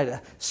and try to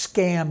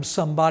scam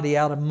somebody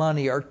out of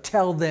money or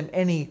tell them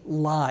any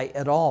lie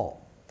at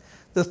all.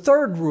 The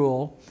third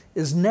rule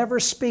is never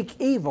speak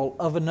evil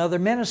of another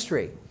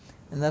ministry.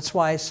 And that's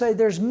why I say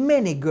there's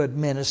many good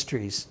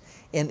ministries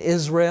in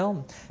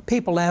Israel.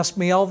 People ask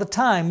me all the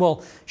time,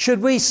 well, should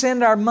we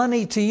send our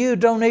money to you,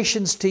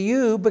 donations to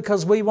you,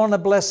 because we want to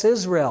bless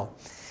Israel?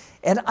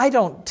 And I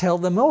don't tell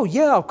them, oh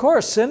yeah, of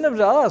course, send them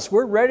to us.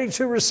 We're ready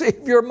to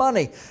receive your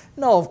money.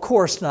 No, of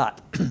course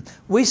not.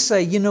 We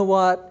say, you know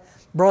what,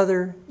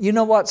 brother, you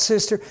know what,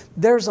 sister,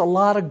 there's a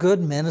lot of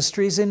good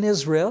ministries in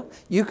Israel.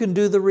 You can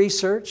do the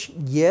research.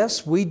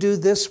 Yes, we do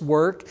this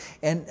work,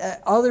 and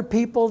other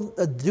people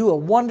do a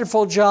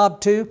wonderful job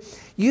too.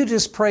 You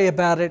just pray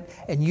about it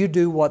and you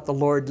do what the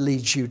Lord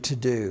leads you to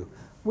do.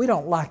 We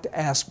don't like to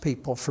ask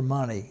people for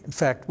money. In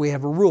fact, we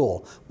have a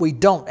rule. We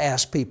don't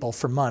ask people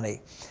for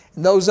money.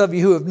 And those of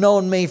you who have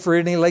known me for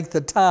any length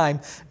of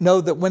time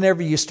know that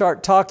whenever you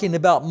start talking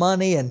about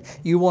money and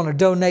you want to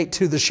donate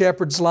to the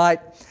Shepherd's Light,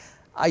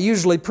 I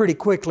usually pretty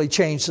quickly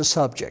change the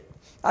subject.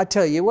 I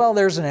tell you, well,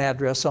 there's an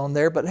address on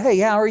there, but hey,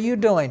 how are you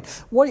doing?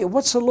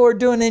 What's the Lord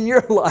doing in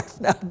your life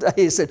nowadays?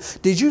 He said,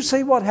 did you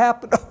see what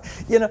happened?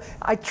 You know,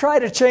 I try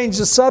to change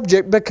the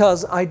subject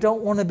because I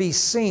don't want to be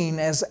seen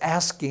as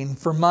asking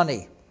for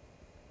money.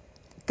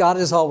 God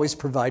has always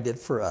provided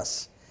for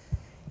us.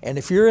 And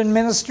if you're in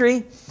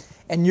ministry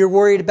and you're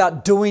worried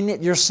about doing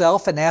it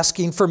yourself and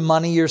asking for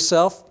money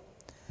yourself,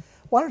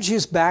 why don't you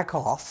just back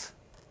off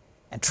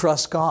and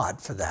trust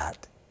God for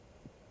that?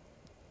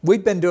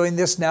 We've been doing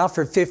this now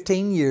for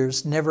 15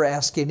 years, never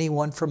asked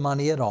anyone for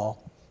money at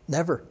all.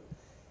 Never.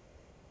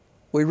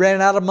 We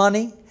ran out of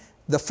money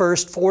the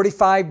first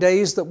 45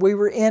 days that we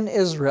were in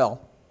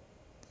Israel.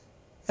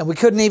 And we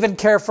couldn't even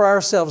care for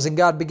ourselves. And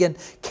God began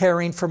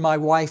caring for my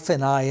wife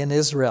and I in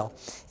Israel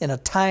in a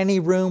tiny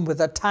room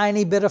with a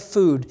tiny bit of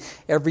food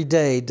every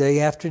day, day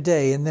after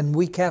day, and then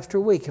week after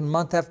week and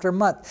month after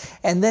month.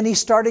 And then He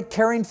started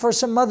caring for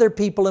some other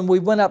people. And we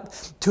went up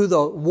to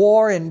the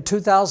war in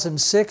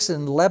 2006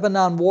 and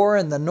Lebanon war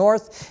in the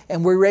north.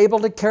 And we were able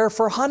to care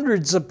for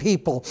hundreds of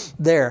people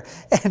there.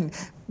 And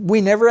we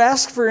never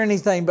asked for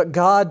anything, but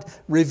God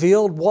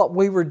revealed what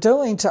we were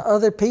doing to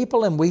other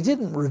people, and we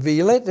didn't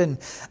reveal it.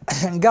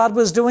 And God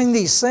was doing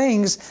these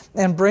things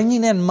and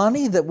bringing in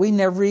money that we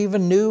never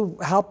even knew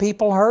how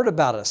people heard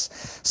about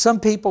us. Some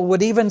people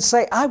would even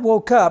say, I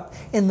woke up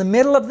in the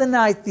middle of the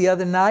night the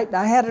other night, and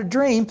I had a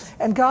dream,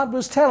 and God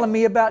was telling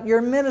me about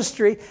your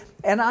ministry,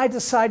 and I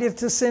decided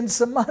to send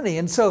some money.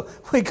 And so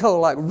we go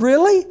like,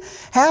 really?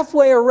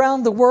 Halfway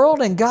around the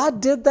world, and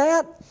God did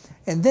that?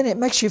 And then it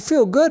makes you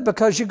feel good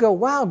because you go,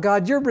 wow,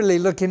 God, you're really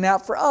looking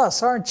out for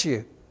us, aren't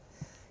you?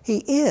 He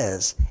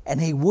is,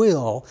 and He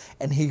will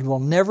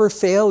never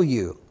fail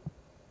you.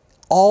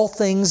 All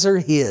things are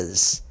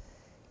His.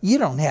 You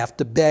don't have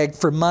to beg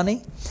for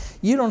money.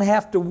 You don't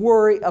have to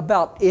worry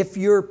about if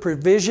your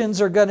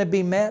provisions are going to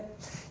be met.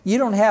 You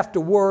don't have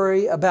to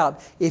worry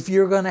about if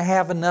you're going to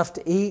have enough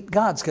to eat.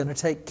 God's going to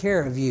take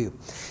care of you.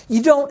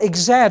 You don't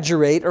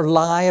exaggerate or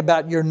lie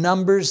about your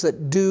numbers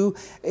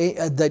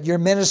that your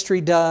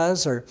ministry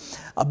does, or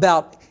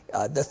about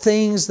the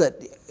things that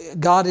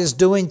God is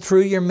doing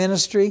through your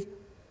ministry.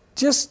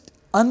 Just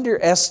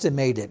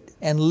underestimate it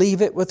and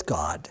leave it with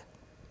God.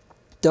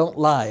 Don't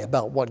lie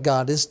about what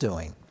God is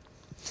doing.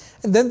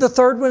 And then the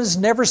third one is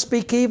never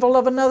speak evil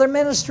of another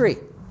ministry.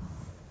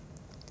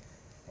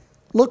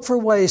 Look for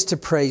ways to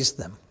praise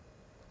them.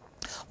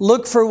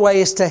 Look for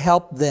ways to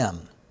help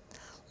them.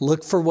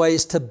 Look for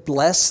ways to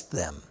bless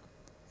them,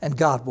 and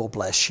God will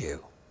bless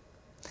you.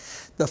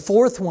 The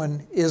fourth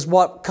one is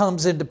what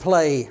comes into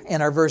play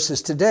in our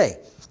verses today.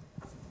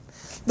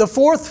 The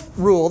fourth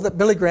rule that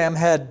Billy Graham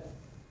had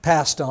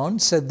passed on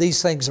said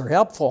these things are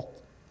helpful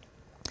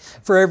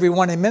for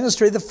everyone in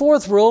ministry. The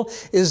fourth rule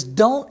is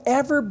don't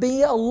ever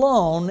be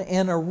alone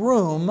in a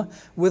room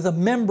with a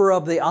member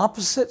of the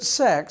opposite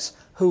sex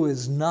who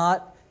is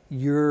not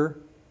your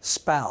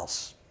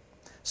spouse.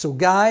 So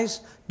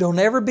guys, don't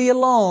ever be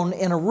alone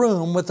in a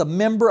room with a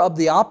member of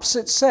the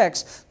opposite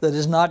sex that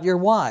is not your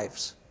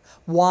wives.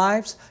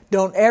 Wives,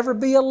 don't ever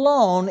be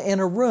alone in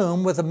a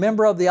room with a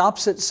member of the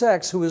opposite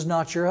sex who is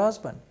not your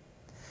husband.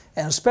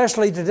 And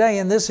especially today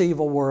in this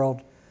evil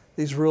world,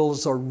 these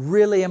rules are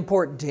really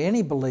important to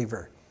any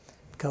believer,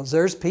 because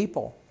there's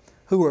people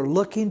who are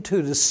looking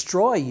to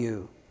destroy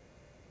you,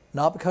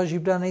 not because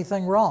you've done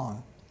anything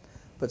wrong,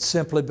 but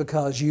simply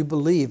because you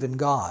believe in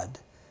God,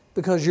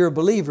 because you're a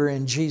believer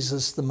in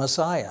Jesus the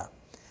Messiah.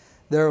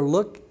 There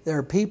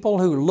are people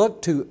who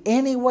look to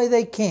any way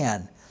they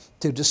can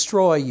to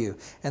destroy you,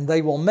 and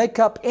they will make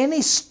up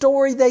any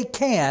story they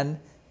can.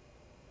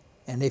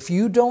 And if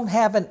you don't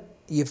have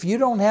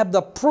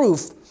the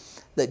proof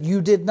that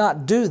you did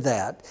not do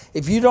that,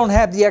 if you don't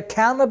have the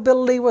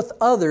accountability with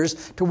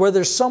others to where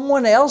there's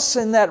someone else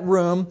in that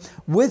room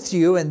with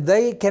you and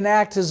they can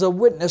act as a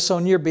witness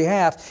on your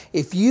behalf,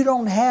 if you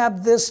don't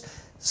have this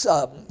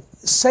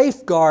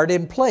safeguard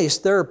in place,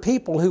 there are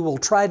people who will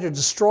try to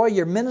destroy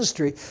your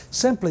ministry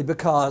simply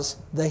because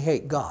they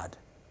hate God.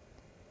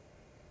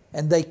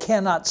 And they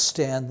cannot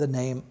stand the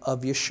name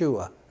of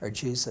Yeshua or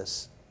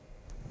Jesus.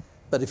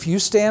 But if you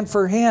stand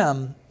for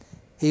Him,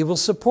 He will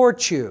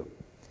support you.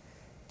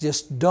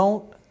 Just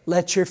don't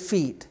let your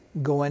feet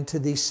go into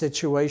these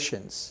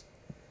situations.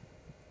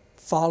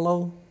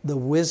 Follow the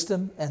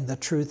wisdom and the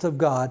truth of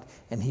God,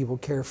 and He will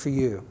care for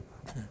you.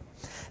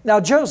 Now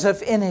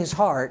Joseph, in his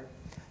heart,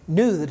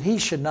 knew that he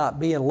should not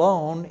be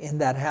alone in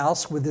that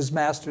house with his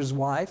master's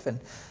wife, and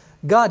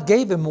God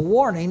gave him a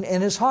warning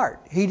in his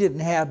heart. He didn't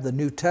have the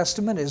New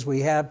Testament as we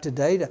have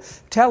today to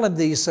tell him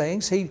these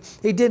things. He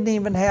didn't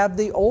even have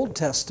the Old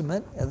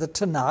Testament, the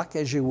Tanakh,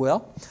 as you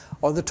will,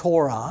 or the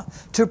Torah,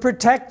 to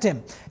protect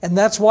him. And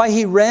that's why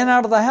he ran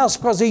out of the house,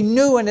 because he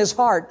knew in his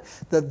heart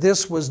that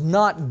this was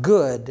not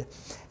good.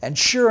 And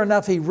sure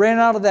enough, he ran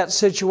out of that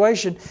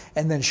situation.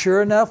 And then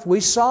sure enough, we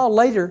saw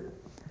later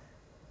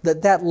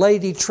that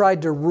lady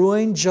tried to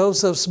ruin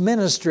Joseph's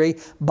ministry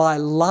by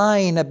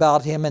lying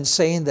about him and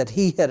saying that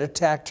he had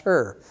attacked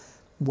her,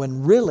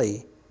 when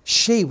really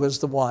she was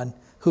the one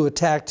who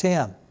attacked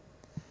him.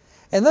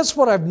 And that's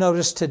what I've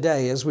noticed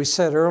today, as we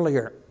said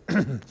earlier.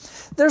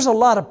 There's a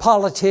lot of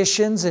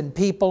politicians and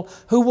people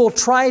who will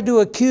try to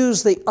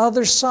accuse the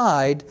other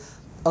side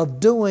of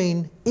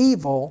doing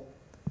evil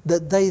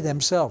that they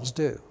themselves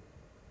do.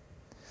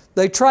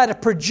 They try to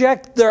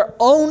project their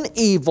own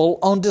evil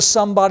onto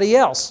somebody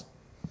else.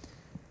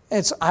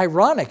 It's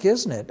ironic,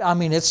 isn't it? I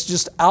mean, it's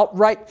just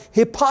outright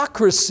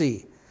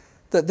hypocrisy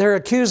that they're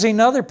accusing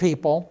other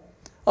people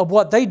of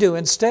what they do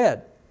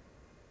instead.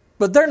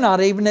 But they're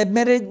not even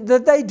admitting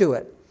that they do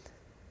it.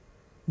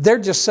 They're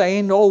just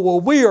saying, oh, well,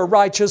 we are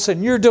righteous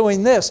and you're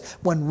doing this,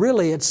 when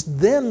really it's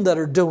them that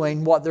are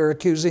doing what they're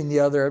accusing the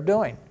other of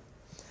doing.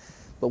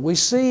 But we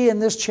see in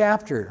this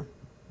chapter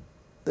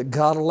that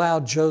God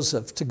allowed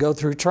Joseph to go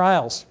through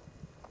trials,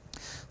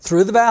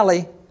 through the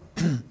valley,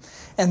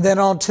 and then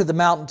on to the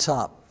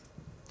mountaintop.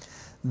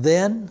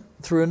 Then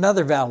through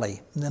another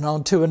valley, and then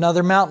on to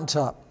another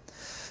mountaintop.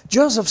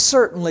 Joseph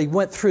certainly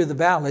went through the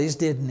valleys,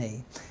 didn't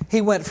he? He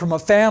went from a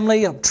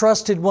family of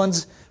trusted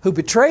ones who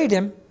betrayed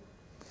him,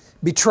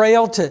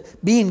 betrayal to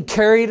being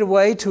carried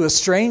away to a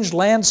strange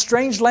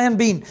land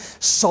being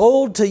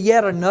sold to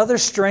yet another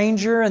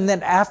stranger, and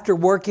then after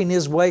working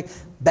his way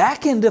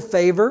back into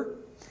favor,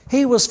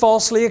 he was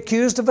falsely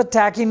accused of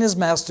attacking his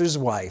master's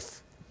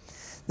wife,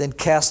 then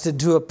cast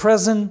into a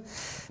prison.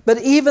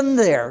 But even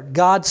there,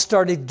 God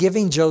started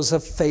giving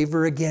Joseph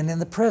favor again in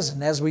the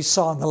prison, as we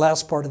saw in the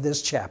last part of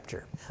this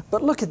chapter.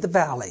 But look at the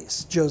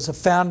valleys Joseph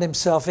found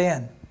himself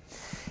in.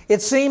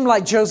 It seemed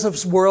like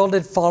Joseph's world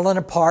had fallen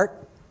apart.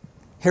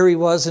 Here he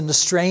was in a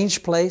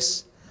strange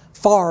place,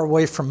 far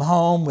away from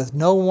home, with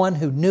no one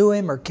who knew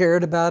him or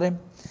cared about him.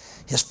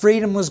 His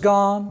freedom was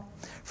gone.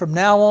 From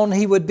now on,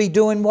 he would be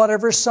doing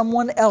whatever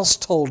someone else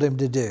told him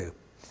to do.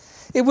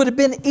 It would have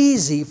been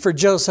easy for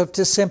Joseph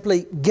to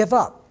simply give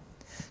up,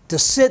 to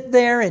sit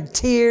there in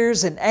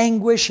tears and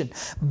anguish and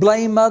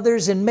blame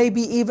others, and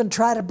maybe even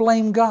try to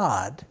blame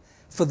God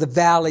for the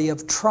valley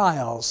of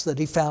trials that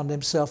he found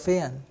himself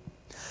in.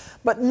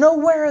 But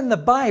nowhere in the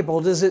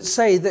Bible does it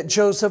say that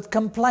Joseph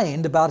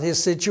complained about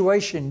his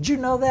situation. Did you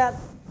know that?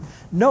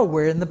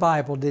 Nowhere in the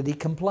Bible did he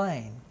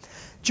complain.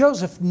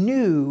 Joseph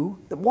knew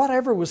that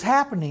whatever was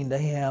happening to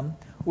him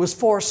was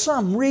for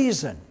some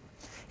reason.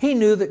 He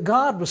knew that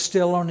God was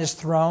still on his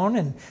throne,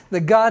 and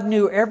that God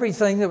knew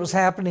everything that was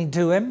happening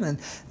to him, and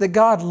that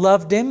God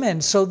loved him,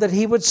 and so that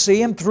he would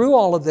see him through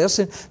all of this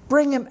and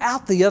bring him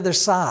out the other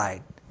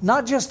side.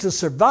 Not just a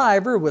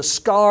survivor with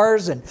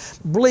scars and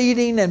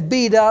bleeding and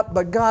beat up,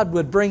 but God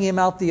would bring him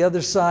out the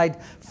other side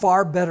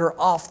far better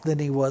off than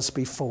he was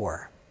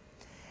before.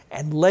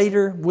 And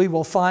later we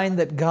will find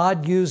that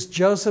God used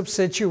Joseph's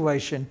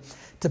situation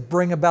to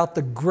bring about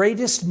the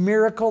greatest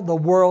miracle the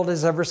world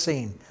has ever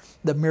seen.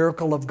 The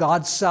miracle of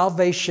God's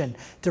salvation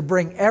to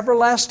bring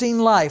everlasting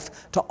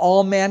life to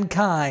all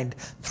mankind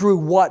through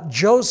what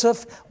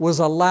Joseph was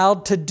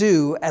allowed to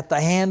do at the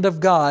hand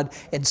of God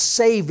in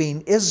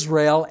saving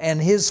Israel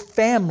and his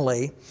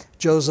family,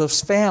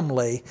 Joseph's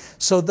family,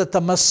 so that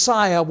the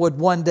Messiah would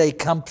one day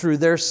come through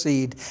their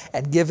seed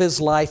and give his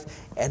life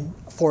and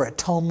for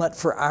atonement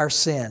for our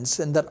sins,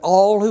 and that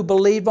all who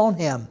believe on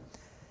him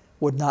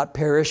would not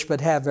perish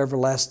but have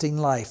everlasting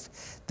life.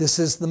 This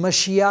is the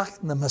Mashiach,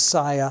 the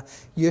Messiah,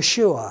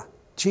 Yeshua,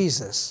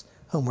 Jesus,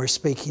 whom we're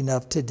speaking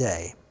of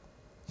today.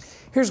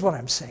 Here's what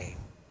I'm saying.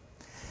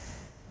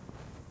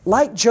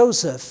 Like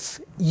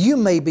Joseph, you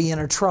may be in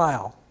a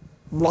trial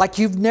like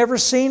you've never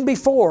seen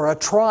before, a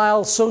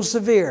trial so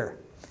severe.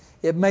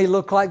 It may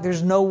look like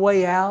there's no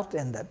way out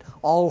and that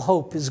all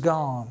hope is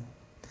gone.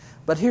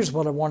 But here's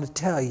what I want to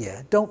tell you.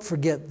 Don't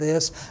forget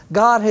this.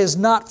 God has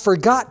not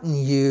forgotten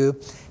you.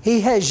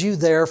 He has you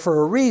there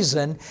for a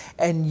reason,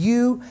 and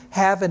you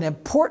have an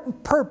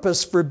important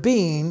purpose for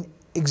being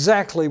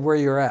exactly where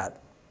you're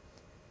at.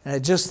 And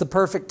at just the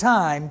perfect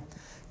time,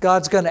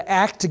 God's going to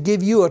act to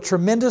give you a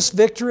tremendous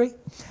victory.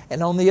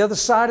 And on the other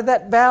side of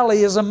that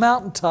valley is a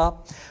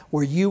mountaintop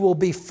where you will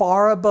be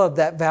far above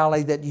that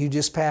valley that you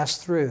just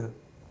passed through.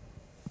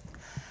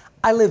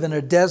 I live in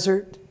a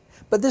desert.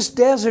 But this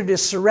desert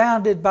is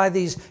surrounded by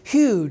these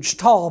huge,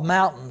 tall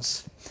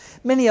mountains.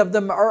 Many of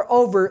them are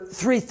over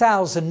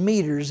 3,000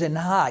 meters in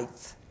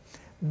height.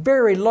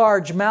 Very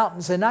large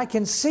mountains, and I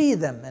can see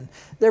them. And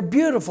they're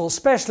beautiful,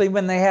 especially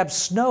when they have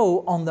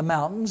snow on the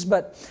mountains.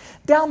 But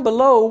down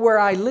below where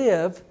I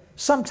live,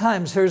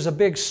 sometimes there's a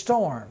big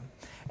storm.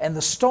 And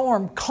the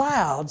storm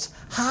clouds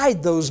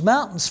hide those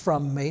mountains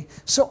from me,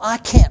 so I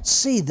can't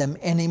see them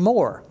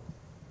anymore.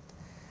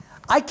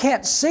 I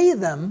can't see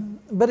them,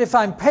 but if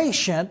I'm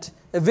patient,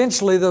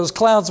 eventually those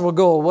clouds will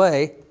go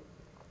away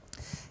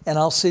and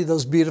I'll see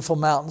those beautiful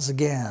mountains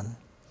again.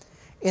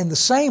 In the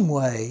same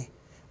way,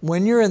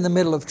 when you're in the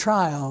middle of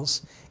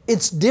trials,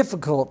 it's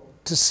difficult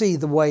to see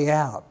the way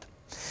out.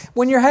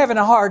 When you're having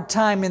a hard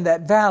time in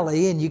that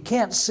valley and you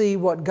can't see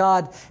what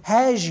God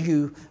has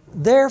you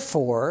there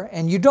for,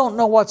 and you don't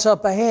know what's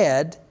up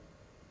ahead,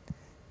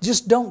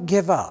 just don't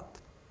give up.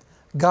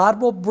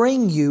 God will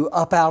bring you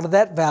up out of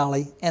that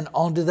valley and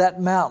onto that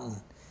mountain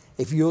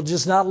if you'll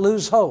just not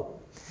lose hope.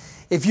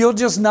 If you'll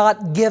just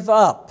not give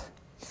up,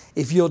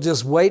 if you'll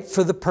just wait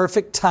for the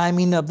perfect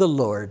timing of the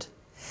Lord,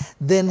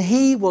 then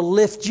He will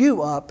lift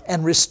you up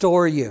and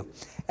restore you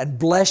and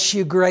bless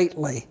you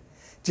greatly.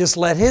 Just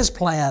let His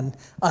plan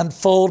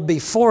unfold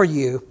before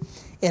you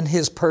in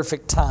His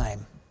perfect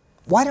time.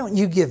 Why don't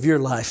you give your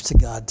life to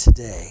God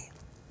today,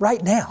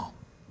 right now?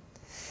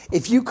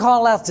 If you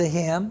call out to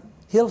Him,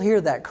 He'll hear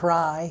that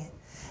cry.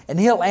 And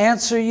He'll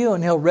answer you,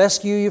 and He'll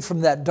rescue you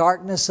from that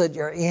darkness that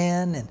you're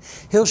in, and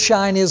He'll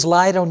shine His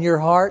light on your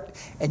heart,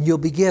 and you'll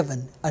be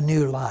given a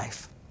new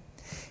life.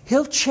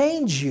 He'll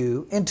change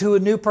you into a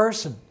new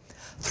person.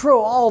 Throw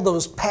all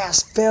those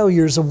past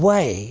failures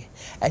away,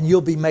 and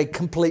you'll be made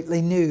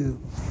completely new,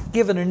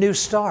 given a new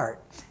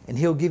start, and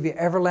He'll give you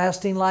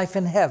everlasting life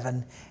in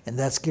heaven, and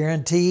that's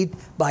guaranteed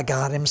by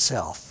God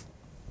Himself.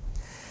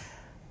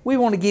 We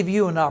want to give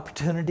you an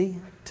opportunity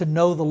to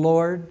know the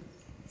Lord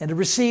and to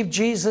receive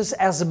Jesus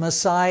as the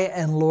Messiah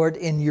and Lord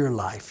in your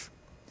life.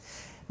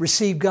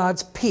 Receive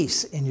God's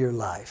peace in your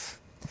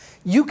life.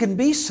 You can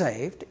be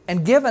saved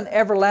and given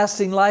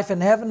everlasting life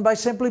in heaven by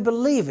simply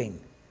believing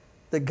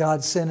that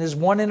God sent His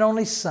one and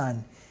only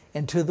Son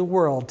into the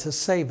world to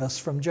save us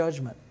from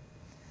judgment.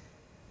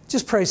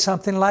 Just pray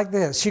something like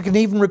this. You can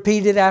even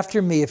repeat it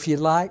after me if you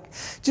like.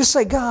 Just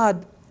say,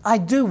 God, I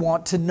do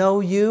want to know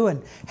You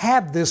and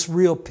have this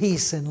real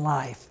peace in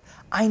life.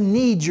 I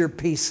need Your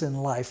peace in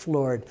life,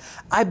 Lord.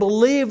 I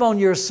believe on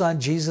Your Son,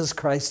 Jesus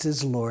Christ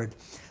is Lord.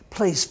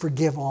 Please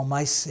forgive all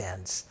my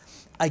sins.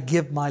 I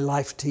give my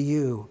life to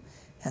You.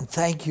 And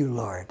thank You,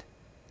 Lord.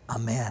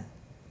 Amen.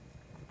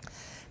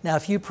 Now,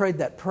 if you prayed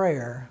that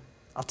prayer,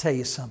 I'll tell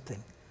you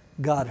something.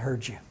 God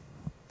heard you.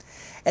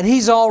 And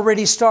He's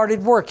already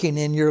started working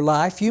in your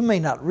life. You may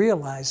not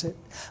realize it,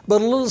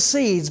 but a little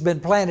seed's been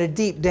planted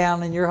deep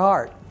down in your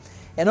heart.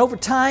 And over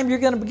time, you're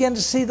going to begin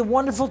to see the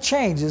wonderful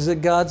changes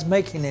that God's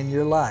making in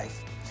your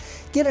life.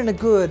 Get in a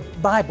good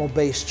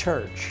Bible-based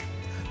church.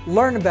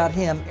 Learn about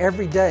Him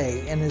every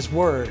day in His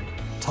Word.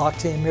 Talk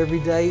to Him every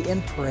day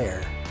in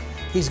prayer.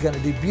 He's going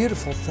to do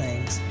beautiful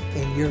things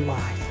in your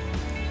life.